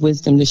lot of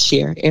wisdom to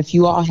share. If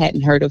you all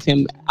hadn't heard of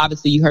him,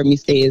 obviously you heard me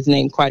say his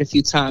name quite a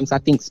few times. I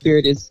think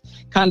Spirit is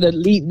kind of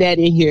lead that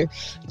in here.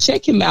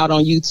 Check him out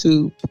on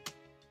YouTube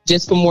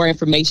just for more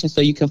information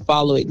so you can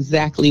follow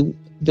exactly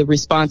the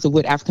response of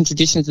what African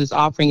Traditions is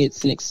offering.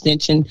 It's an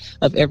extension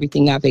of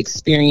everything I've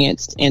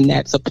experienced, and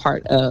that's a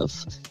part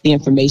of the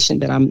information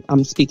that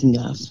I'm speaking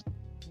of.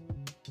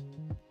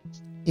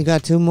 You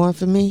got 2 more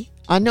for me?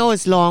 I know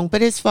it's long,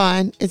 but it's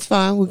fine. It's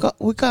fine. We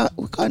got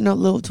no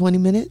little 20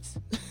 minutes.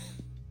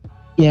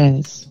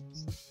 Yes.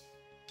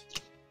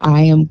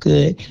 I am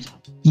good.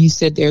 You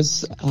said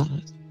there's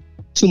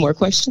 2 more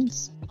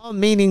questions? Oh,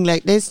 meaning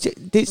like there's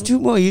 2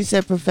 more. You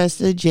said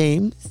Professor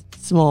James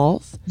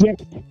Smalls. Yes.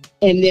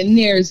 And then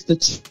there's the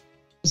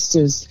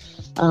sisters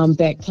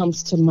that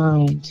comes to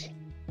mind.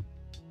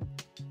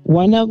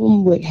 One of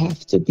them would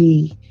have to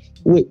be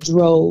what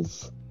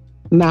drove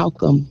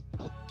Malcolm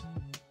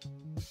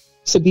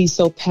to be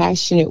so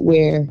passionate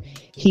where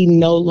he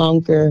no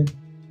longer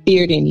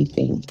feared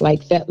anything,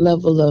 like that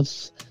level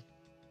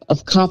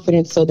of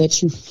confidence so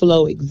that you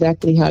flow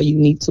exactly how you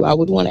need to. I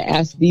would want to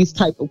ask these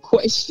type of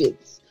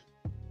questions.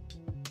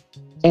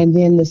 And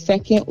then the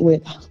second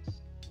would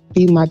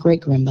be my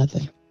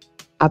great-grandmother.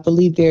 I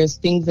believe there's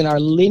things in our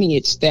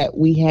lineage that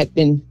we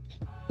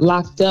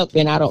locked up,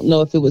 and I don't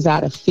know if it was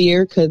out of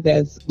fear, because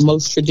as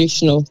most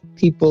traditional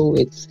people,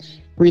 it's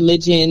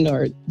religion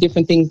or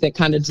different things that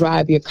kind of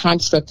drive your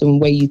construct and the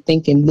way you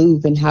think and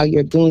move and how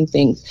you're doing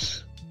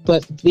things.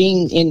 But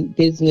being in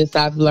business,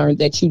 I've learned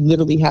that you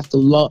literally have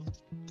to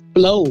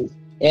flow,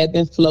 ebb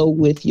and flow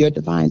with your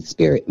divine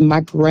spirit.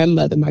 My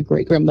grandmother, my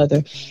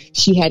great-grandmother,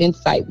 she had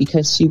insight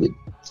because she would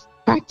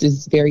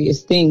practice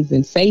various things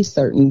and say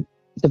certain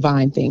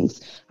divine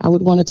things. I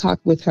would want to talk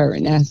with her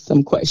and ask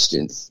some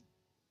questions.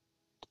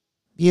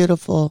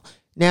 Beautiful.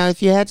 Now,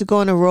 if you had to go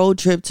on a road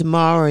trip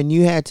tomorrow and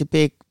you had to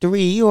pick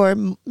 3 or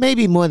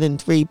maybe more than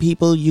 3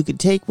 people you could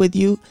take with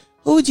you,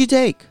 who would you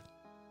take?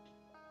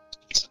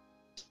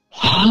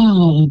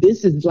 Oh,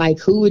 this is like,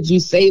 who would you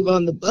save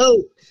on the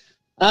boat?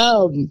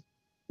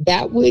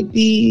 That would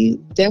be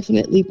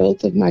definitely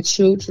both of my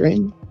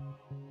children.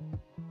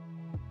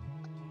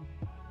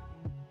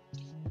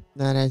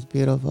 No, that's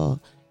beautiful.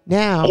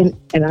 Now,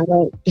 and I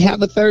don't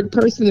have a third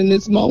person in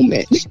this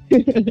moment.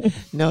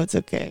 No, it's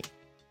okay.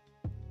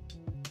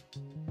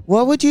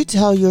 What would you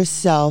tell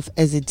yourself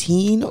as a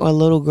teen or a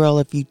little girl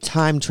if you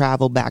time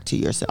travel back to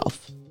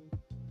yourself?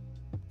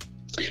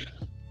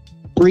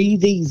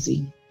 Breathe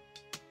easy.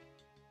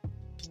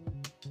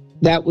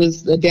 That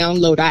was the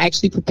download. I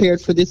actually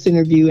prepared for this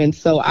interview, and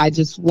so I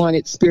just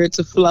wanted spirit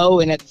to flow,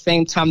 and at the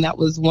same time, that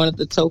was one of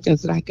the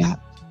tokens that I got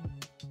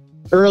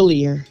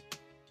earlier,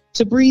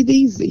 to breathe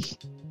easy.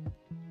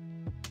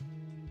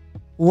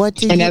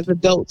 As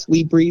adults,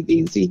 we breathe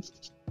easy.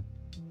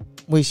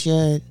 We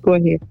should. Go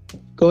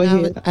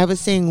ahead. I was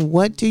saying,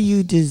 what do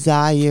you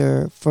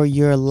desire for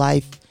your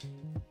life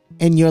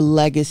and your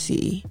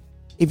legacy?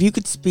 If you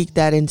could speak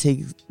that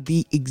into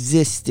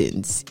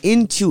existence,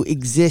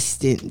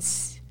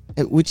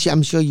 which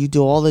I'm sure you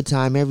do all the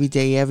time, every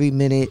day, every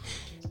minute,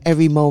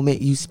 every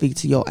moment you speak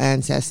to your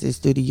ancestors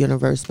through the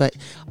universe. But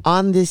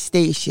on this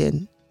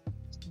station,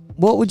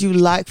 what would you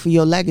like for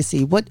your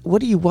legacy? What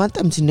do you want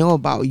them to know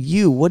about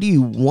you? What do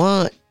you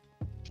want?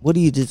 What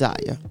do you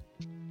desire?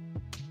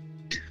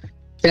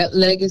 That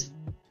legacy,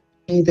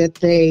 that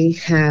they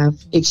have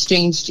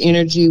exchanged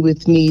energy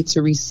with me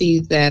to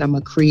receive that I'm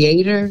a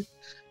creator,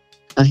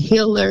 a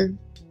healer,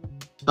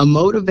 a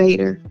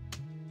motivator,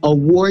 a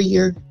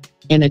warrior,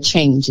 and a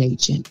change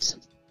agent.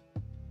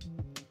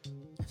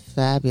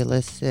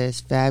 Fabulous,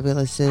 sis.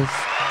 Fabulous, sis.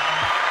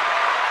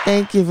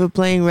 Thank you for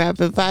playing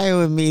Rapid Fire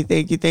with me.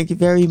 Thank you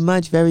very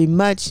much, very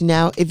much.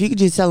 Now, if you could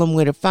just tell them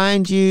where to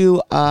find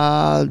you,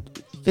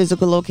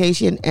 physical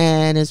location,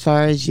 and as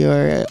far as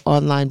your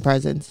online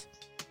presence.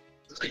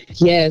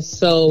 Yes,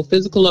 so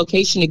physical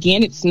location,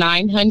 again, it's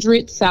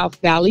 900 South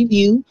Valley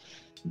View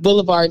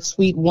Boulevard,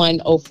 Suite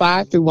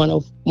 105 through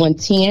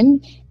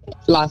 110,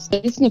 Las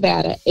Vegas,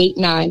 Nevada,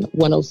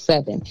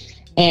 89107.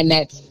 And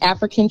that's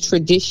African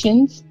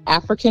Traditions,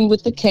 African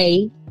with the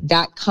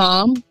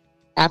K.com.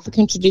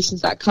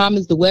 AfricanTraditions.com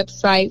is the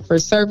website for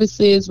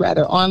services,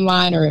 rather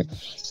online, or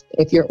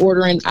if you're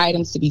ordering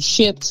items to be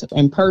shipped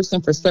in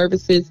person for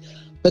services.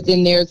 But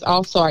then there's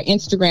also our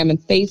Instagram and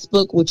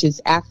Facebook, which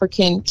is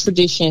African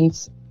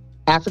Traditions,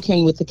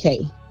 African with a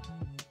K.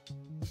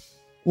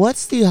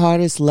 What's the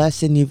hardest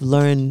lesson you've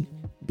learned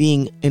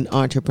being an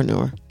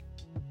entrepreneur?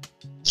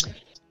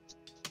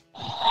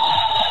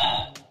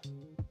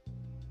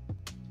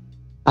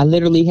 I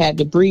literally had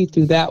to breathe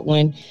through that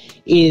one,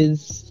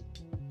 is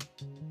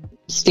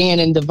stand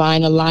in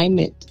divine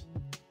alignment,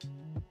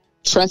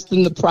 trust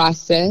in the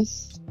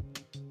process.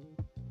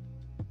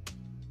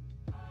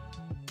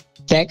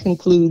 That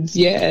concludes,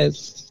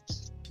 yes.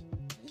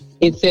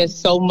 It says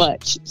so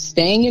much.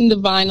 Staying in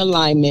divine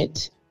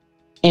alignment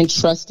and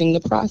trusting the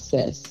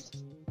process.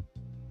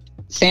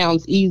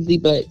 Sounds easy,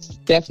 but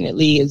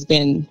definitely has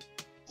been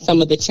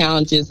some of the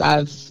challenges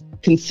I've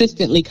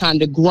consistently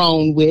kind of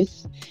grown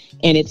with,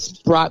 and it's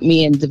brought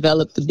me and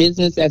developed the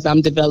business as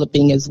I'm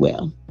developing as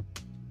well.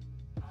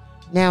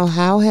 Now,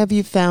 how have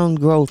you found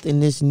growth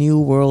in this new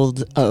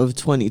world of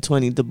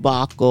 2020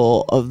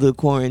 debacle of the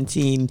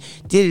quarantine?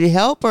 Did it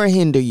help or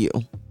hinder you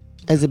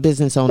as a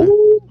business owner?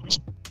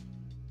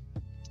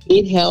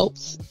 It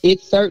helps. It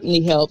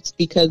certainly helps,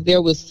 because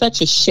there was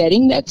such a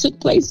shedding that took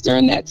place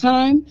during that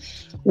time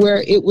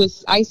where it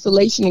was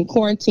isolation and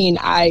quarantine.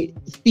 I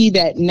see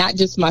that not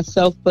just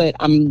myself, but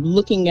I'm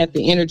looking at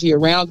the energy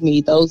around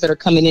me, those that are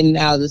coming in and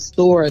out of the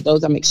store,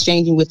 those I'm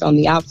exchanging with on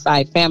the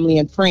outside, family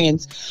and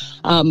friends.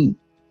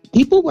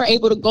 People were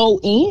able to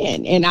go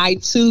in, and I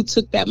too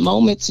took that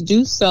moment to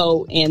do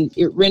so, and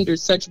it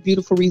rendered such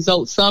beautiful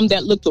results. Some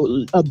that looked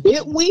a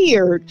bit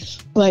weird,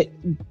 but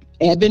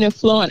ebbing and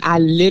flowing. I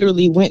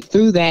literally went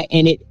through that,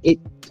 and it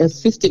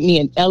assisted me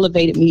and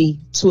elevated me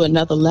to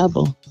another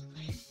level.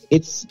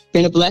 It's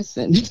been a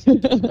blessing.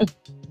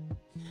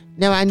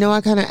 Now, I know I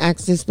kind of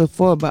asked this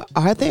before, but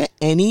are there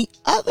any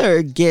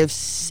other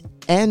gifts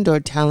and or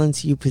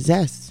talents you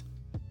possess?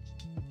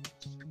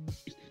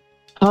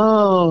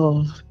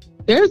 Oh,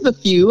 there's a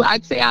few.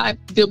 I'd say I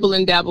dibble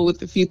and dabble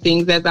with a few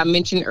things. As I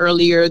mentioned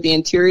earlier, the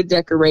interior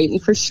decorating,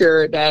 for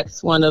sure.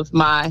 That's one of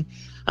my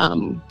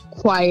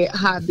quiet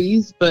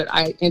hobbies, but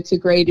I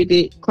integrated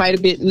it quite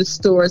a bit in the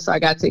store, so I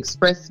got to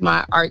express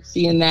my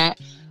artsy in that.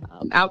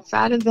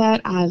 Outside of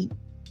that, I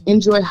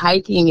enjoy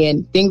hiking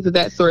and things of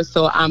that sort,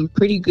 so I'm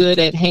pretty good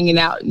at hanging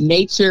out in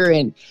nature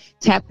and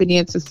tapping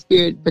into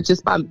spirit, but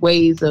just by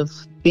ways of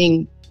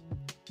being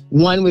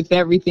one with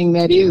everything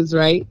that is,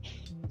 right?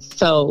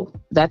 So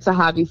that's a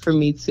hobby for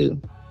me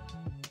too.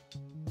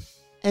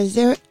 Is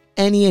there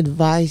any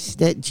advice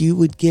that you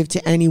would give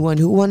to anyone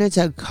who wanted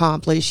to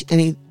accomplish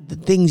any the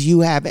things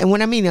you have? And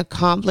when I mean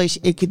accomplish,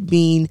 it could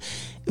mean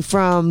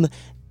from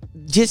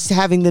just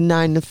having the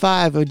 9 to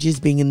 5, or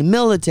just being in the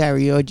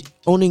military, or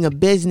owning a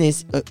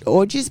business,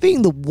 or just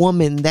being the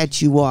woman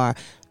that you are.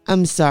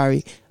 I'm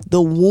sorry,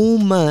 the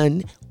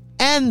woman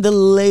and the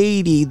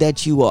lady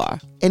that you are.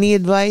 Any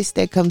advice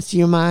that comes to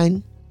your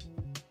mind?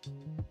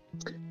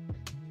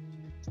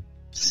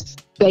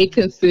 Stay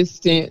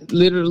consistent.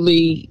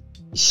 Literally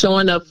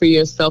showing up for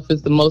yourself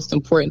is the most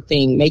important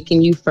thing.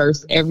 Making you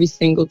first every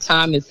single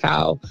time is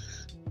how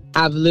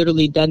I've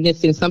literally done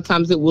this. And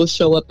sometimes it will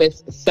show up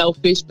as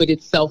selfish, but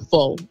it's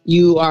self-full.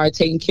 You are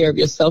taking care of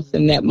yourself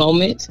in that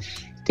moment.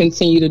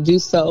 Continue to do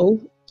so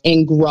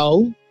and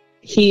grow,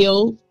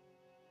 heal.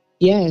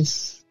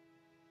 Yes.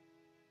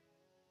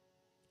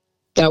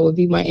 That would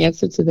be my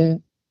answer to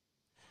that.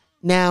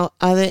 Now,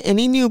 are there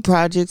any new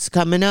projects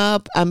coming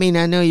up? I mean,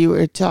 I know you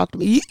were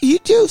talking, you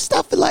do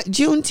stuff like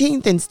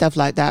Juneteenth and stuff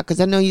like that, because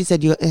I know you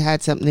said you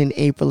had something in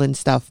April and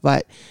stuff,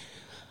 but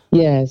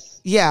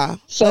yes. Yeah,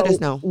 so let us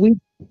know. We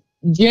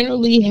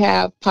generally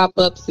have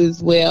pop-ups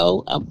as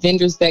well,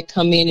 vendors that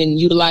come in and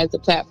utilize the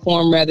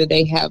platform, rather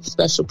they have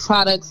special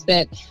products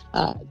that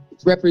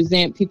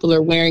represent people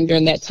are wearing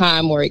during that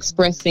time, or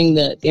expressing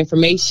the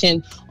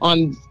information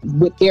on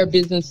with their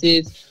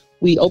businesses.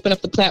 We open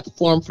up the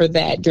platform for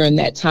that during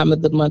that time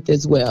of the month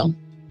as well.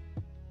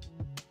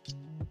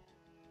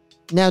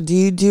 Now, do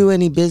you do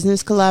any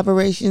business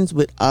collaborations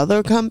with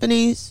other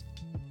companies?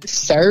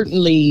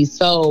 Certainly.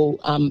 So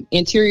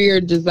interior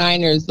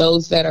designers,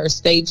 those that are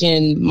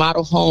staging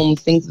model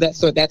homes, things of that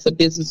sort, that's a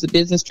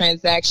business-to-business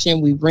transaction.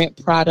 We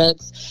rent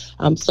products.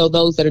 So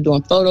those that are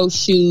doing photo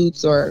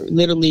shoots, or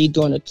literally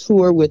doing a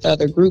tour with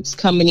other groups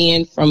coming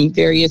in from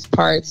various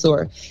parts,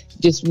 or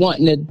just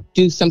wanting to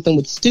do something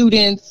with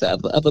students of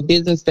a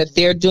business that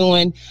they're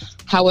doing.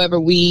 However,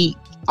 we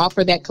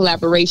offer that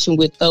collaboration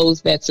with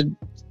those that's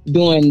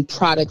doing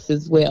products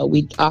as well.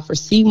 We offer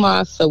sea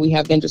moss, so we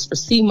have vendors for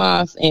sea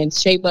moss and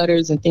shea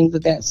butters and things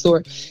of that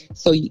sort.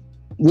 So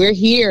we're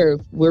here.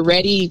 We're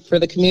ready for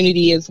the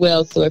community as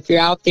well. So if you're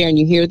out there and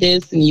you hear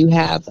this and you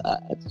have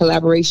a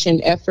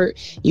collaboration effort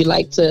you'd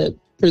like to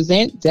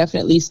present,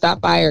 definitely stop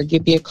by or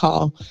give me a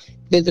call.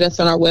 Visit us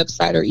on our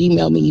website or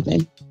email me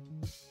even.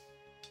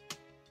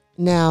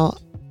 Now,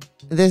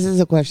 this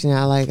is a question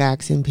I like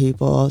asking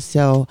people.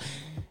 So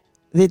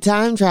the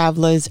time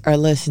travelers are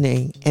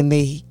listening and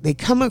they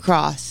come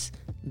across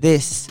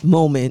this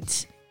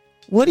moment.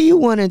 What do you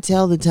want to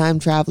tell the time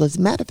travelers?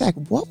 Matter of fact,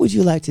 what would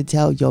you like to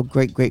tell your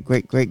great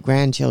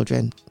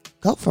grandchildren?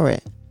 Go for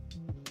it.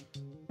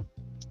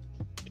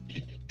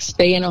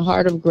 Stay in a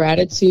heart of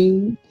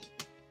gratitude.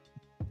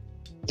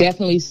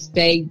 Definitely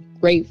stay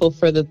grateful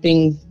for the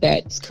things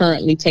that's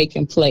currently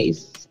taking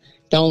place.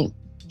 Don't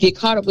get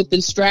caught up with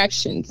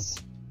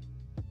distractions.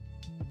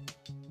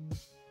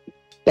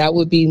 That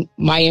would be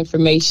my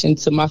information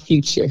to my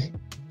future.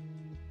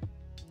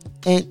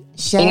 And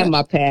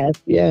my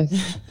past,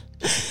 yes.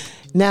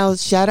 Now,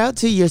 shout out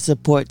to your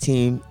support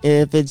team.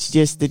 If it's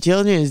just the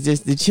children, it's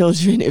just the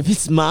children. If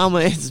it's mama,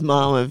 it's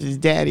mama. If it's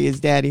daddy,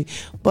 it's daddy.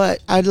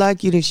 But I'd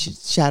like you to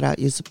shout out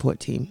your support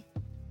team.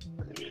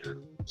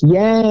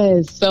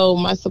 Yes. So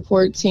my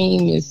support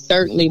team is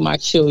certainly my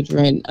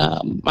children.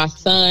 My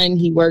son,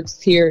 he works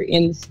here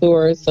in the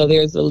store, so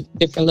there's a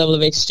different level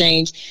of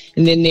exchange.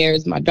 And then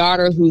there's my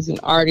daughter, who's an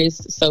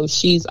artist. So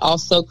she's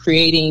also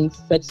creating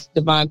such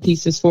divine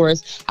pieces for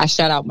us. I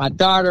shout out my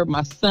daughter,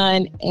 my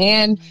son,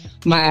 and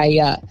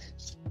my,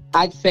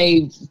 I'd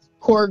say,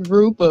 core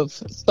group of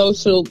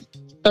social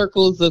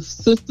circles of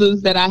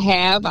sisters that I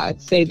have.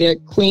 I'd say they're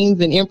queens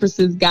and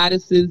empresses,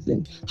 goddesses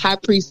and high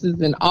priestesses,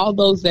 and all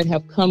those that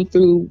have come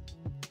through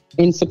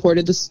in support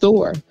of the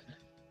store.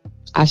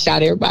 I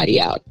shout everybody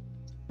out.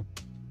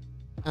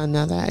 Oh,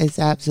 no, that is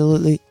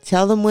absolutely.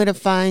 Tell them where to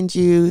find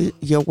you,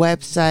 your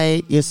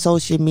website, your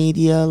social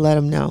media. Let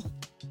them know.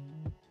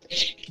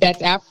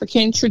 That's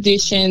African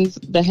Traditions,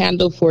 the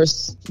handle for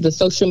the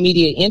social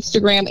media,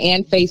 Instagram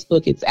and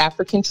Facebook. It's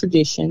African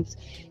Traditions.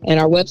 And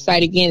our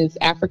website, again, is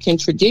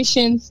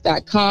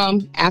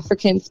africantraditions.com,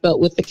 African spelled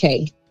with a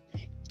K.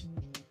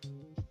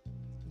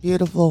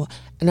 Beautiful.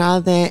 And are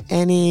there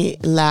any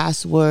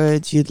last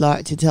words you'd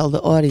like to tell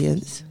the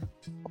audience?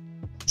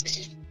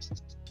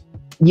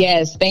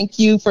 Yes, thank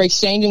you for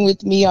exchanging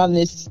with me on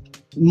this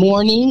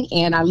morning,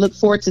 and I look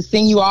forward to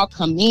seeing you all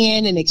come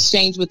in and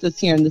exchange with us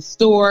here in the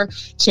store.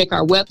 Check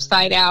our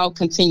website out.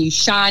 Continue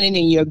shining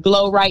in your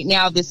glow right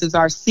now. This is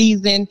our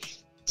season.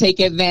 Take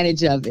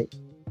advantage of it.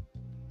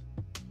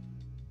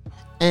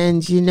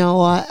 And you know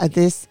what?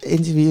 This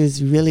interview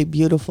is really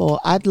beautiful.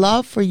 I'd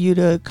love for you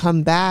to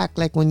come back,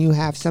 like when you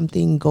have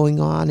something going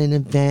on, an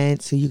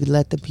event, so you could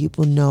let the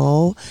people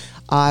know.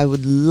 I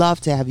would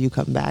love to have you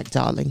come back,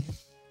 darling.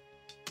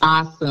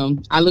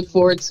 Awesome. I look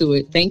forward to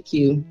it. Thank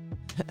you.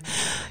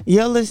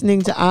 You're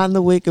listening to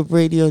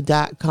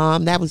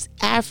OnTheWakeUpRadio.com. That was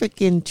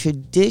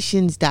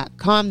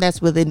AfricanTraditions.com.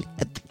 That's with a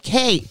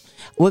K.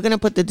 We're going to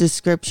put the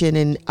description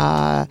in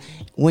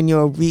when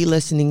you're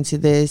re-listening to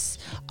this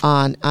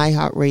on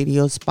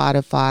iHeartRadio,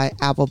 Spotify,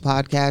 Apple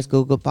Podcasts,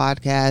 Google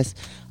Podcasts,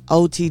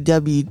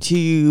 OTW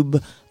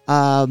Tube,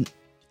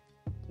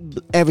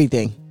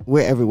 everything.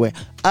 We're everywhere.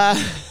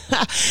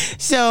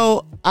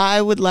 So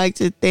I would like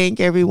to thank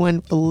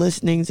everyone for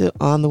listening to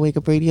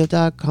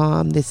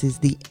OnTheWakeUpRadio.com. This is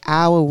The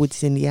Hour with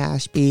Cindy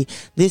Ashby.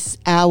 This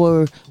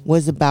hour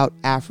was about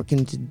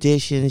African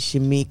traditions.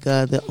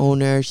 Shamika, the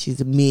owner,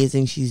 she's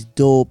amazing. She's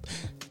dope.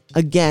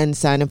 Again,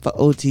 sign up for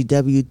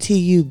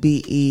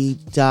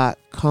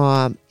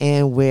OTWTUBE.com,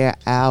 and we're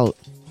out.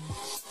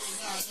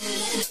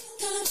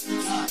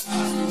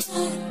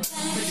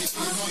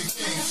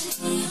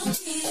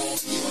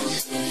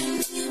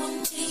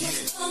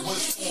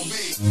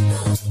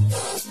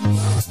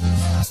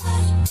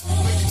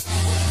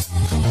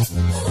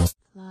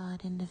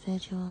 Flawed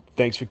individual.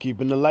 Thanks for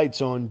keeping the lights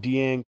on,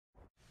 Deang.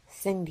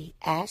 Cindy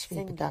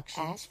Ashby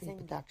Productions.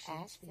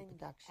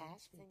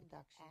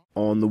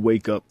 On the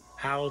Wake Up.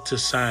 How to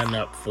sign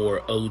up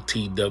for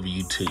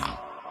OTWTube.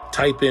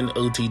 Type in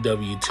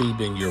OTWTube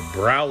in your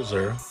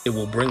browser. It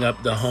will bring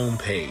up the home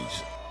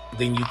page.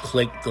 Then you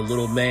click the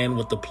little man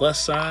with the plus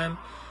sign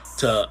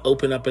to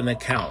open up an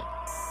account.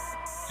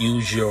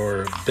 Use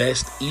your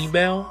best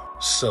email,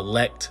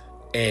 select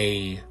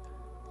a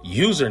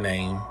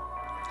username,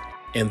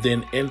 and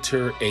then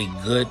enter a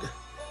good,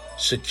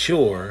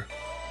 secure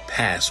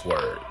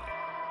password.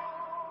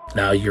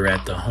 Now you're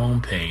at the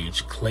home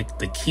page. Click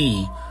the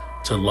key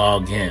to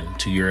log in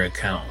to your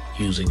account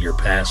using your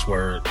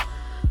password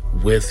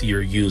with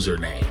your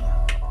username.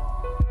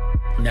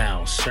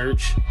 Now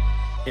search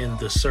in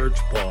the search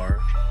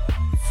bar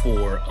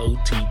for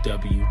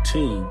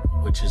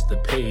OTWTube, which is the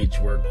page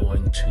we're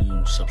going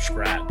to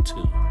subscribe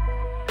to.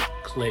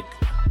 Click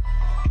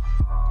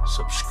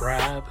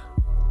subscribe,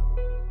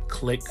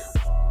 click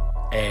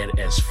add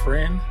as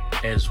friend,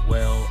 as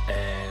well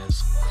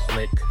as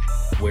click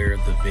where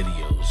the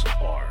videos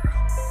are.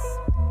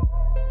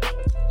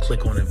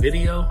 Click on a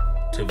video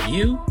to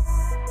view,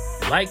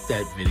 like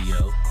that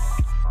video,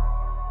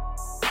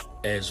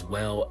 as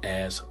well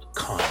as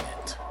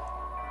comment.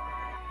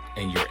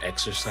 And your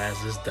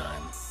exercise is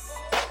done.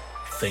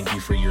 Thank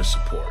you for your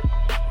support.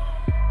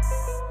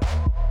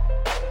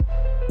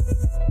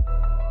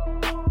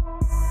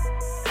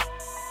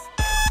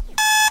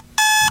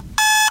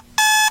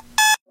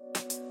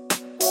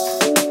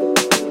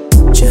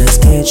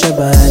 Just get your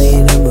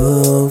body to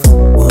move.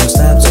 Won't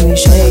stop till you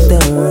shake the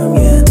room,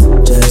 yeah.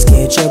 Just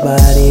get your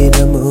body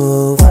to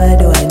move. Why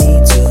do I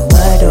need to?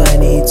 Why do I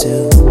need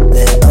to?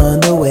 Let On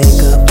The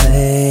Wake Up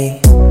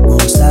play.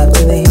 Won't stop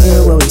till they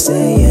hear what we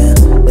say, yeah.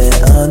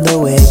 Let On The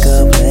Wake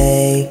Up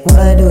play.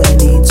 Why do I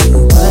need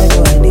to? Why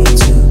do I need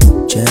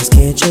to? Just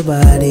get your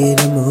body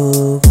to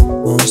move.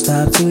 Won't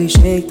stop till we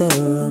shake the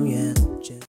room, yeah.